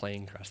from a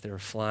plane crash. They were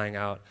flying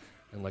out,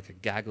 and like a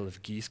gaggle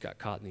of geese got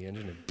caught in the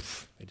engine, and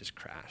they just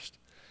crashed.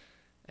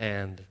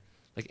 And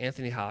like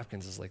Anthony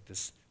Hopkins is like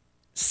this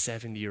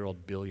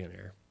 70-year-old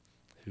billionaire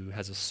who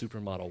has a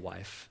supermodel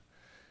wife,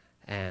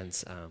 and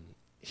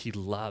he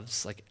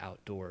loves like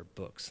outdoor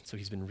books. So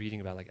he's been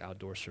reading about like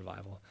outdoor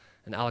survival.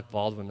 And Alec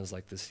Baldwin is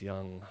like this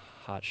young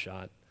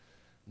hotshot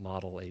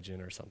model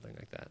agent or something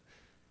like that.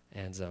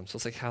 And so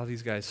it's like how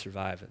these guys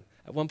survive. And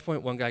at one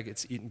point, one guy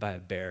gets eaten by a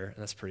bear, and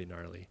that's pretty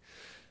gnarly.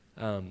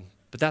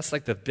 But that's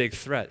like the big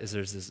threat, is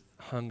there's this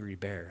hungry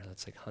bear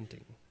that's like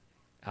hunting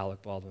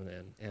Alec Baldwin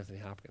and Anthony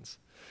Hopkins.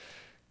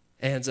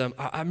 And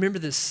I remember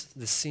this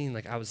scene,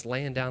 like I was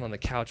laying down on the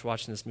couch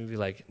watching this movie,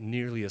 like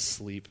nearly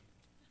asleep.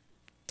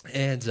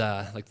 And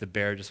like the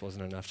bear just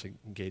wasn't enough to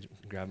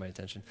grab my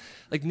attention.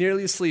 Like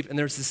nearly asleep, and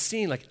there was this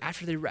scene like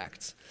after they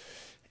wrecked.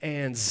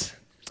 And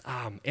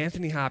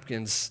Anthony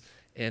Hopkins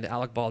and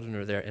Alec Baldwin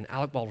are there, and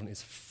Alec Baldwin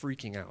is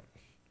freaking out.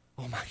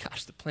 Oh my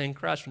gosh, the plane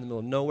crashed from the middle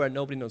of nowhere.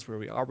 Nobody knows where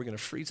we are. We're going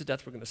to freeze to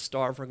death. We're going to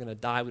starve. We're going to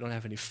die. We don't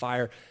have any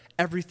fire.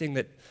 Everything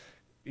that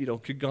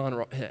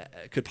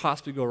could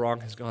possibly go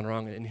wrong has gone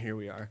wrong, and here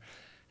we are.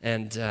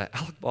 And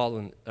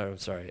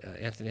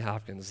Anthony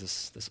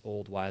Hopkins, this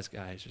old wise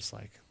guy, is just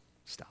like,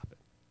 stop it.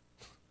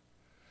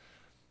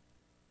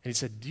 And he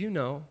said, do you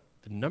know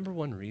the number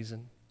one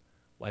reason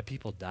why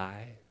people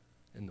die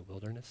in the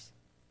wilderness?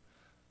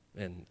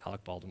 And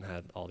Alec Baldwin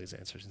had all these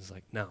answers. And he's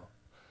like, no.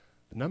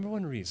 The number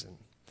one reason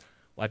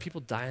why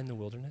people die in the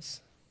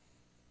wilderness?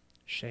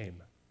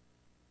 Shame.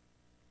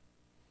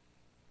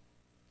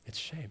 It's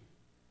shame.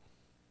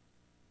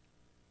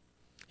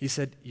 He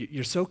said,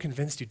 you're so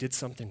convinced you did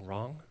something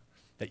wrong,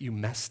 that you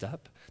messed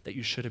up, that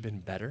you should have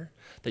been better,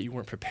 that you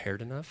weren't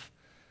prepared enough,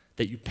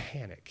 that you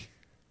panic.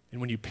 And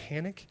when you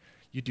panic,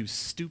 you do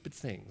stupid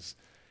things.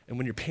 And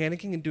when you're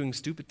panicking and doing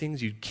stupid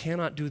things, you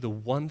cannot do the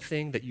one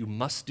thing that you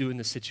must do in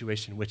the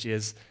situation, which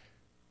is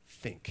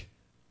think.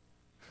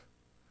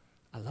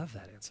 I love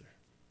that answer.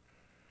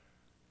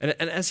 And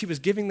as he was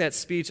giving that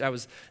speech, I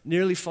was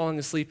nearly falling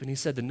asleep, and he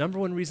said, the number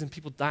one reason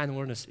people die in the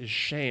wilderness is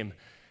shame.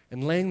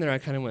 And laying there, I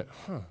kind of went,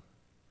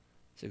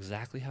 it's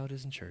exactly how it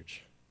is in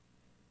church.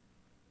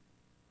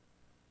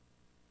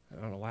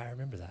 I don't know why I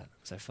remember that,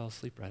 because I fell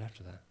asleep right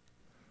after that.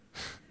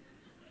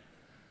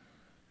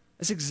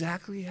 That's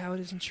exactly how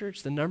it is in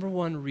church. The number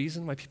one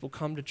reason why people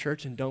come to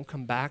church and don't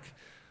come back,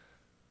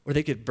 or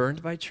they get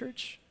burned by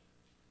church,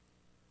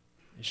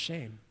 is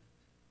shame.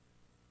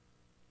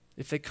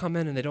 If they come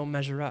in and they don't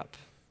measure up,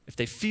 if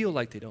they feel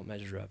like they don't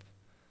measure up,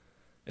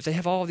 if they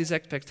have all of these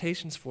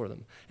expectations for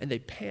them, and they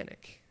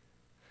panic,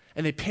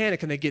 and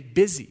they get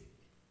busy,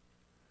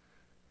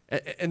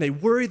 and they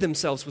worry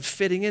themselves with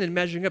fitting in and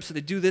measuring up, so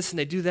they do this and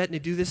they do that and they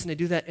do this and they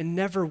do that, and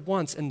never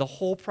once in the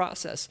whole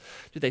process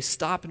do they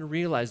stop and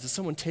realize, does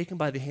someone take them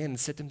by the hand and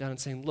sit them down and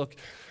saying, look,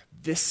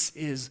 this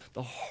is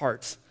the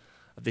heart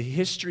of the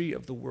history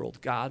of the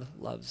world. God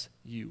loves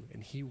you,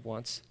 and he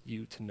wants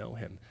you to know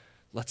him.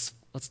 Let's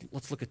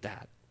look at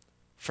that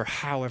for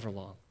however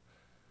long.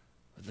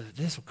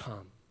 This will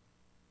come.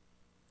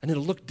 And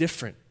it'll look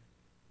different.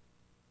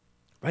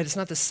 Right? It's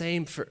not the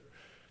same for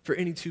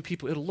any two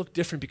people. It'll look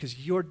different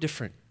because you're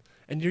different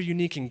and you're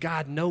unique, and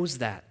God knows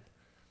that.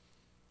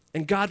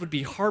 And God would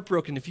be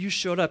heartbroken if you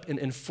showed up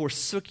and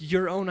forsook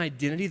your own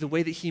identity, the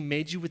way that he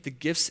made you with the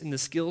gifts and the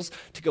skills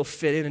to go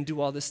fit in and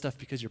do all this stuff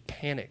because you're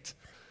panicked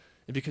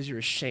and because you're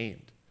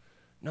ashamed.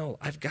 No,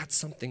 I've got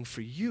something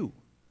for you,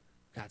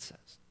 God says.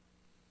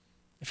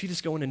 If you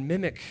just go in and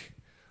mimic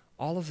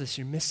all of this,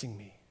 you're missing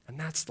me. And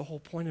that's the whole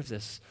point of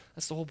this.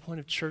 That's the whole point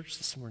of church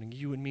this morning.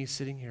 You and me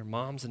sitting here,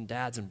 moms and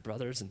dads and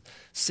brothers and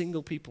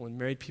single people and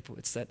married people.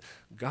 It's that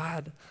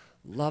God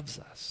loves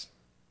us.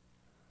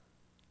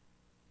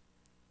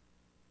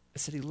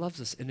 It's that he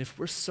loves us. And if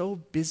we're so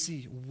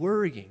busy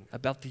worrying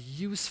about the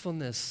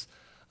usefulness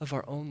of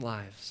our own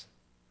lives,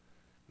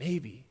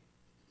 maybe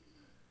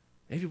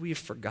we have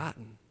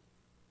forgotten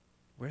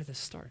where this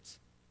starts.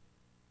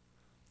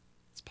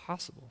 It's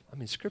possible. I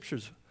mean,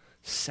 Scripture's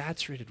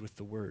saturated with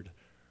the word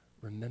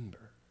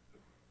remember.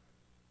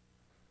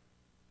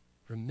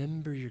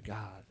 Remember your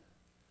God.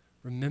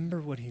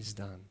 Remember what he's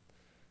done.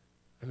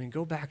 I mean,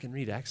 go back and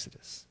read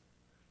Exodus.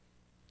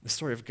 The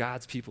story of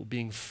God's people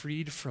being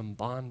freed from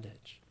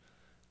bondage.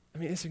 I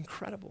mean, it's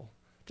incredible.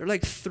 They're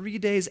like 3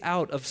 days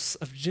out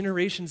of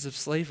generations of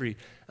slavery,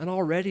 and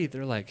already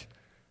they're like,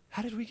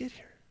 how did we get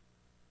here?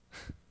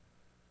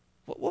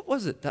 What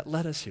was it that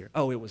led us here?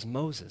 Oh, it was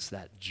Moses,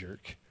 that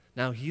jerk.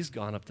 Now he's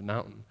gone up the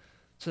mountain.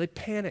 So they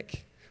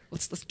panic.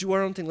 Let's do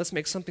our own thing. Let's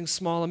make something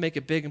small and make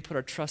it big and put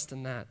our trust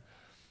in that.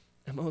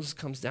 And Moses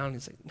comes down and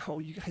he's like, no,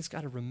 you guys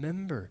got to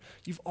remember.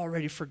 You've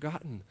already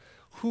forgotten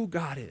who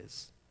God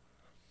is.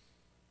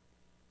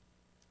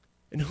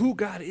 And who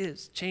God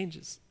is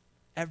changes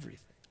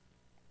everything.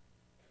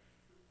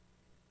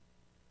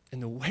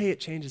 And the way it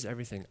changes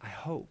everything, I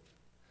hope,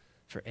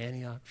 for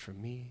Antioch, for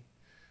me,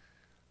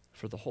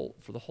 for the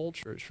whole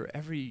church, for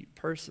every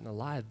person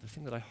alive, the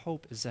thing that I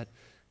hope is that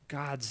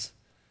God's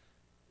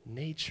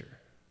nature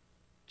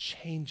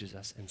changes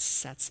us and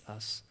sets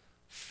us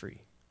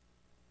free.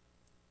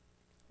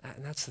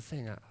 And that's the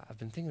thing. I've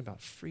been thinking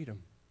about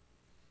freedom.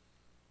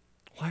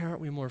 Why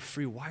aren't we more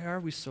free? Why are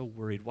we so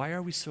worried? Why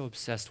are we so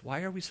obsessed?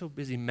 Why are we so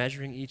busy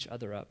measuring each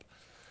other up?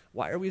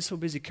 Why are we so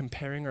busy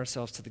comparing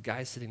ourselves to the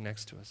guy sitting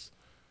next to us?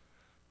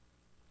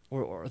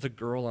 Or the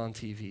girl on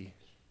TV?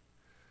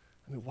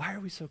 I mean, why are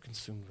we so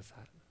consumed with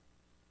that?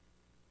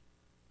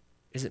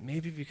 Is it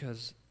maybe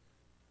because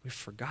we've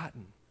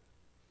forgotten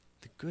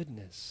the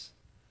goodness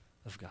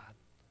of God?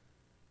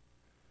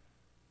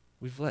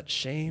 We've let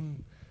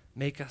shame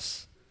make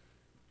us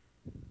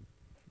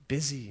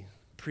busy,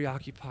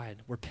 preoccupied.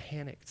 We're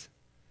panicked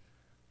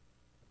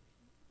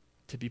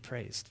to be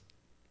praised.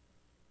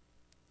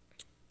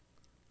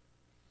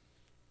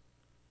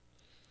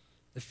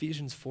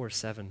 Ephesians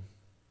 4:7,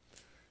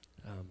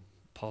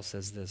 Paul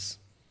says this: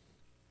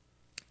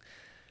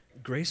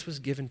 grace was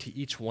given to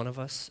each one of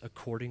us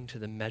according to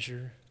the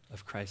measure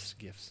of Christ's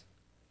gifts.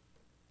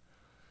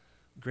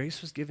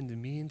 Grace was given to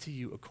me and to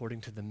you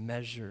according to the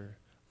measure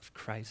of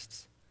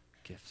Christ's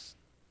gifts.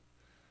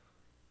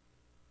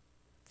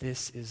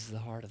 This is the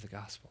heart of the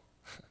gospel.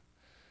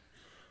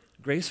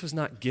 Grace was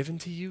not given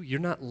to you. You're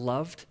not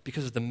loved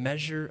because of the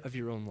measure of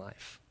your own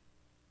life.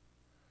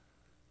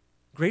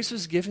 Grace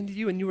was given to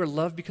you, and you are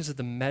loved because of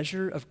the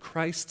measure of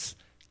Christ's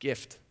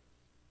gift.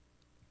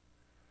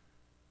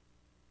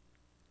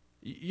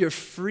 You're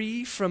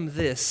free from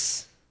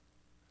this.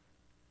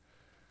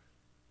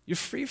 You're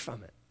free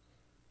from it.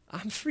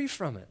 I'm free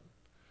from it.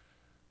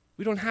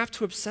 We don't have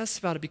to obsess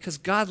about it because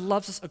God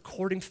loves us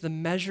according to the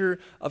measure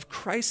of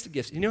Christ's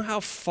gifts. You know how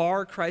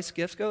far Christ's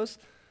gift goes?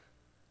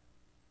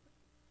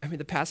 I mean,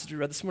 the passage we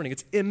read this morning,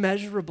 it's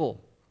immeasurable.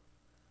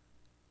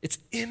 It's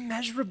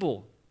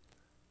immeasurable.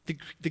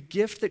 The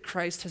gift that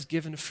Christ has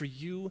given for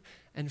you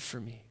and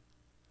for me.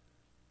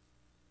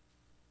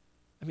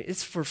 I mean,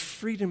 it's for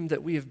freedom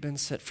that we have been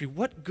set free.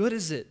 What good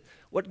is it?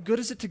 What good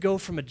is it to go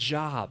from a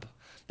job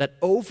that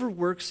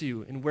overworks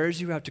you and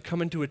wears you out to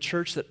come into a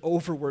church that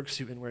overworks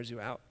you and wears you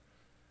out?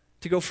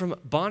 To go from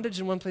bondage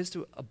in one place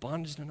to a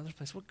bondage in another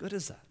place, what good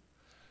is that?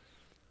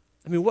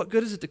 I mean, what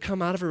good is it to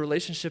come out of a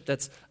relationship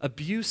that's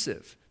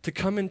abusive, to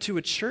come into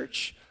a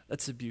church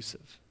that's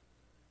abusive?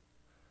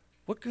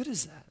 What good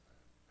is that?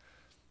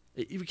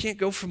 We can't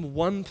go from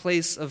one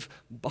place of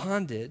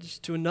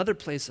bondage to another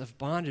place of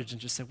bondage and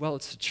just say, well,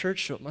 it's a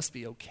church, so it must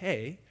be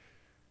okay.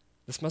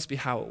 This must be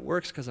how it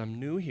works because I'm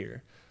new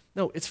here.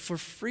 No, it's for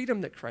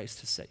freedom that Christ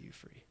has set you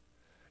free.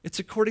 It's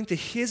according to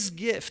his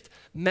gift,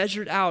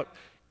 measured out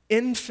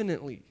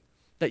infinitely,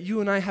 that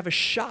you and I have a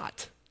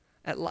shot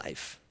at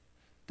life,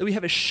 that we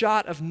have a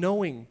shot of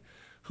knowing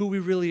who we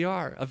really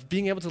are, of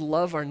being able to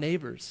love our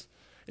neighbors.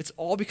 It's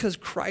all because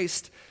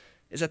Christ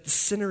is at the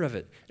center of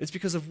it. It's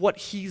because of what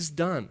he's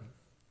done,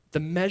 the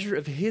measure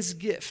of his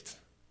gift,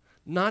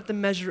 not the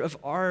measure of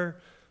our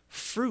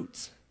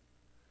fruit,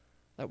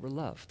 that we're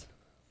loved.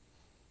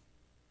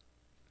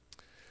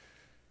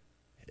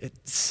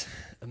 It's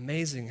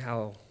amazing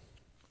how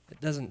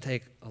it doesn't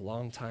take a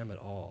long time at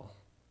all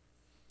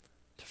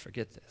to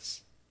forget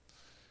this.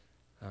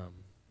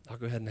 I'll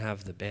go ahead and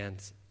have the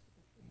band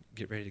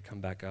get ready to come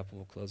back up, and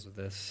we'll close with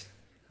this.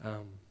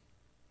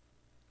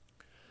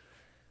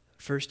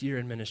 First year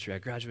in ministry, I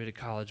graduated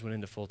college, went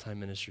into full-time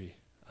ministry,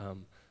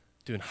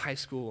 doing high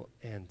school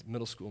and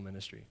middle school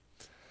ministry.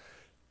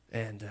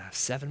 And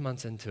 7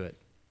 months into it,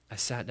 I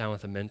sat down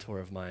with a mentor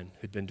of mine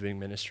who'd been doing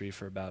ministry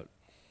for about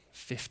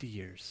 50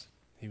 years.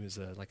 He was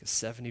like a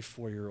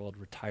 74-year-old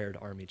retired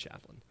Army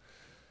chaplain.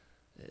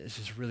 He's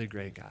just a really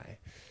great guy.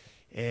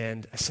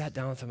 And I sat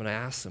down with him and I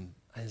asked him,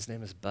 his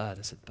name is Bud.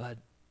 I said, Bud,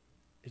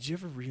 did you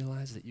ever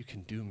realize that you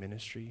can do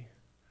ministry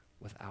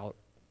without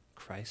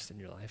Christ in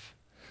your life?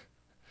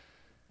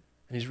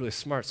 And he's really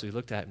smart, so he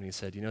looked at me and he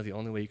said, you know, the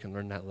only way you can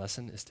learn that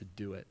lesson is to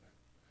do it.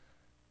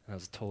 And I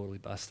was totally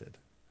busted.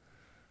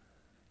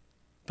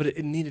 But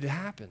it needed to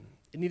happen.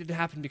 It needed to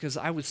happen because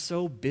I was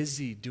so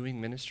busy doing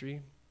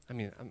ministry. I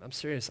mean, I'm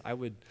serious. I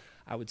would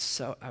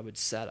show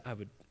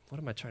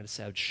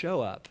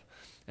up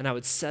and I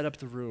would set up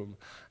the room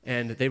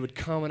and they would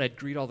come and I'd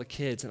greet all the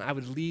kids and I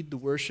would lead the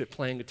worship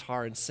playing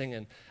guitar and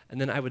singing,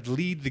 and then I would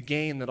lead the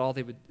game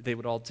that they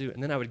would all do,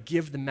 and then I would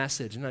give the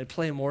message and I'd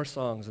play more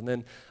songs, and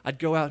then I'd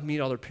go out and meet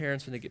all their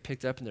parents when they get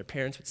picked up, and their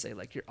parents would say,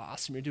 like, you're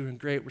awesome, you're doing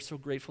great, we're so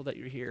grateful that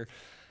you're here.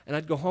 And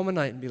I'd go home at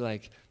night and be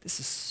like, this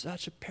is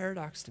such a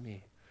paradox to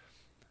me.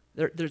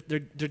 They're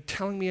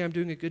telling me I'm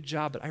doing a good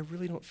job, but I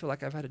really don't feel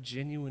like I've had a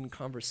genuine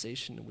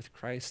conversation with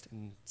Christ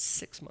in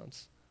 6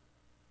 months.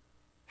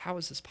 How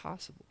is this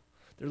possible?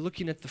 They're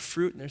looking at the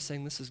fruit and they're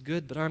saying this is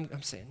good, but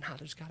I'm saying, no,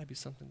 there's got to be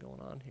something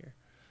going on here.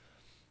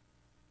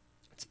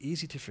 It's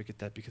easy to forget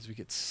that because we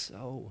get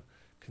so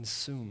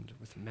consumed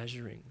with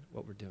measuring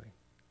what we're doing,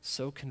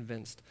 so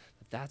convinced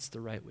that that's the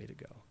right way to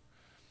go.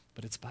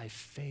 But it's by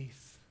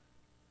faith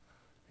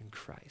in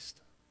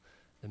Christ,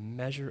 the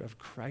measure of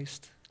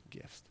Christ's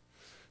gift.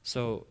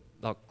 So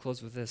I'll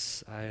close with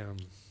this.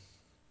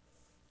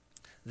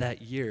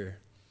 That year,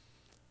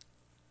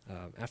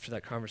 after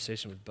that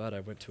conversation with Bud, I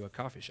went to a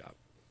coffee shop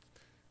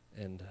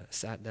and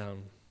sat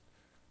down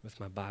with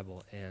my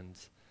Bible, and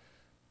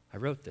I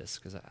wrote this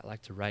because I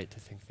like to write to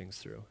think things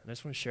through. And I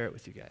just want to share it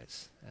with you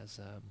guys as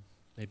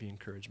maybe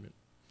encouragement.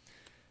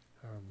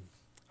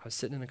 I was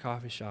sitting in a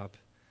coffee shop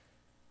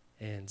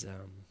and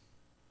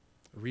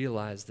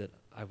realized that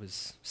I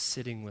was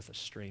sitting with a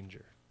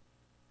stranger.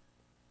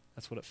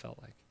 That's what it felt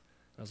like.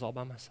 I was all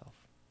by myself.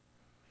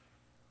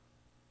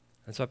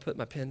 And so I put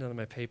my pen down on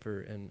my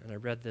paper and I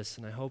read this,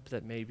 and I hope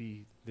that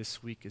maybe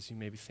this week, as you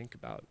maybe think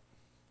about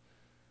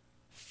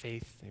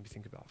faith, maybe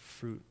think about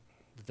fruit,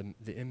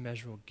 the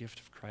immeasurable gift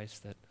of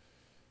Christ, that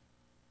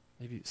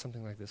maybe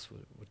something like this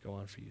would go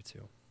on for you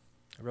too.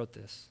 I wrote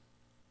this.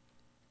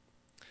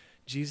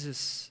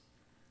 Jesus,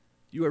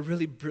 you are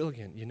really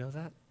brilliant, you know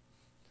that?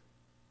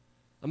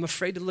 I'm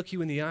afraid to look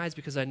you in the eyes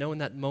because I know in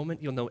that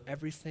moment you'll know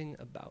everything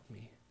about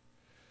me.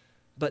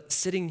 But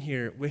sitting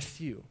here with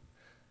you,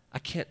 I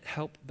can't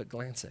help but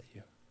glance at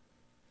you.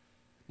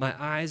 My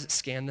eyes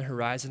scan the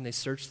horizon, they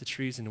search the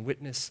trees and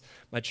witness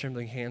my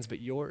trembling hands, but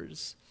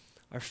yours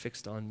are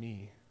fixed on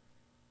me.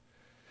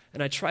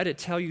 And I try to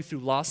tell you through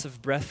loss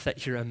of breath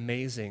that you're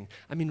amazing.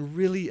 I mean,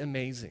 really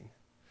amazing.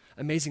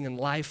 Amazing in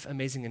life,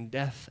 amazing in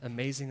death,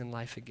 amazing in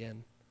life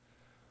again.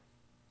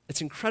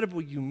 It's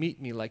incredible you meet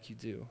me like you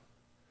do.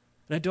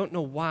 And I don't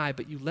know why,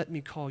 but you let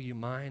me call you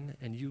mine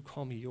and you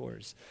call me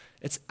yours.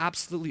 It's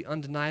absolutely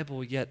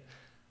undeniable, yet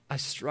I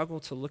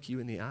struggle to look you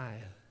in the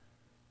eye.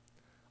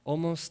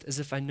 Almost as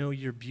if I know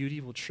your beauty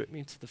will trip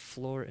me to the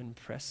floor and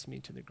press me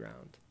to the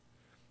ground.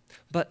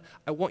 But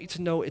I want you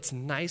to know it's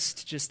nice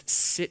to just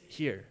sit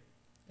here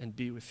and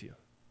be with you.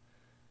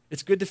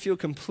 It's good to feel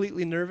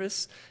completely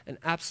nervous and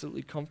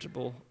absolutely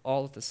comfortable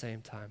all at the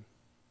same time.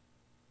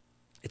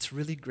 It's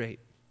really great.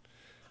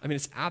 I mean,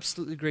 it's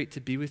absolutely great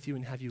to be with you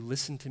and have you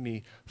listen to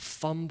me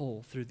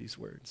fumble through these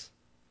words.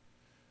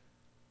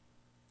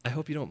 I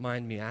hope you don't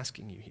mind me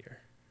asking you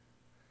here.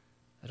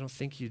 I don't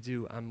think you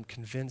do. I'm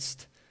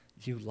convinced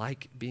you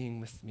like being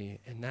with me,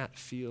 and that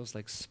feels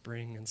like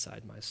spring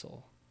inside my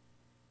soul.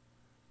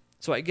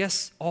 So I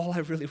guess all I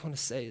really want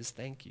to say is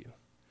thank you.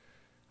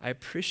 I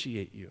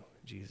appreciate you,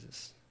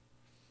 Jesus.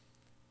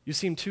 You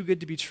seem too good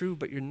to be true,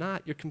 but you're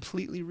not. You're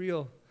completely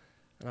real,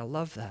 and I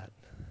love that.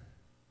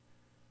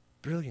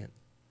 Brilliant.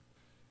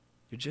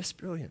 You're just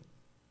brilliant.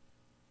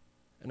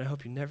 And I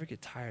hope you never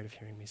get tired of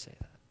hearing me say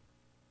that.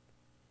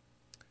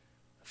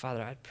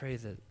 Father, I pray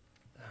that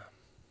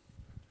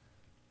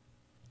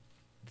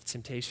the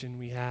temptation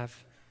we have,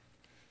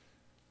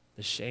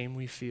 the shame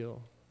we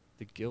feel,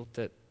 the guilt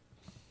that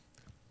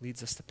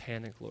leads us to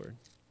panic, Lord,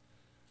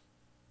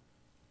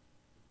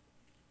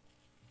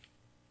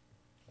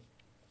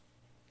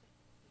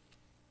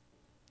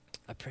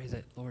 I pray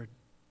that, Lord,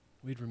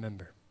 we'd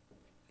remember.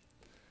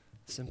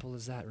 Simple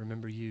as that.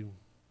 Remember you.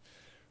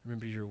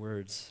 Remember your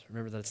words.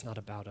 Remember that it's not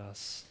about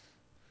us.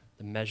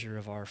 The measure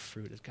of our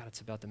fruit. God,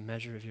 it's about the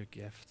measure of your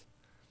gift.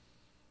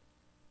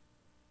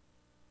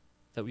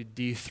 That we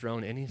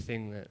dethrone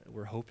anything that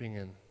we're hoping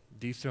in,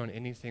 dethrone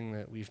anything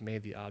that we've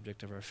made the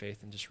object of our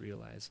faith, and just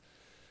realize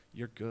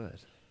you're good.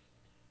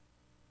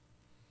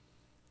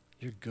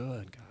 You're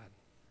good, God.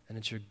 And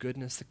it's your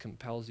goodness that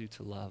compels you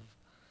to love,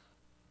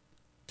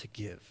 to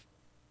give.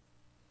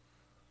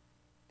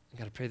 And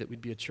God, I pray that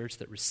we'd be a church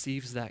that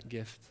receives that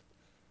gift,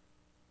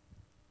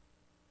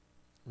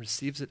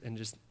 receives it and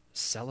just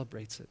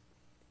celebrates it,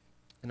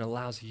 and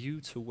allows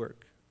you to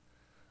work,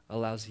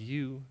 allows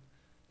you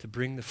to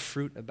bring the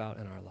fruit about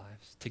in our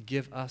lives, to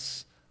give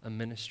us a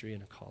ministry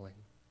and a calling.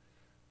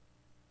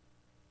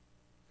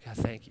 God,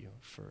 thank you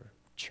for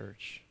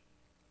church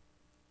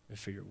and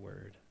for your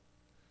word.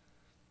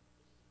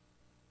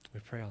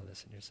 We pray all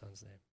this in your Son's name.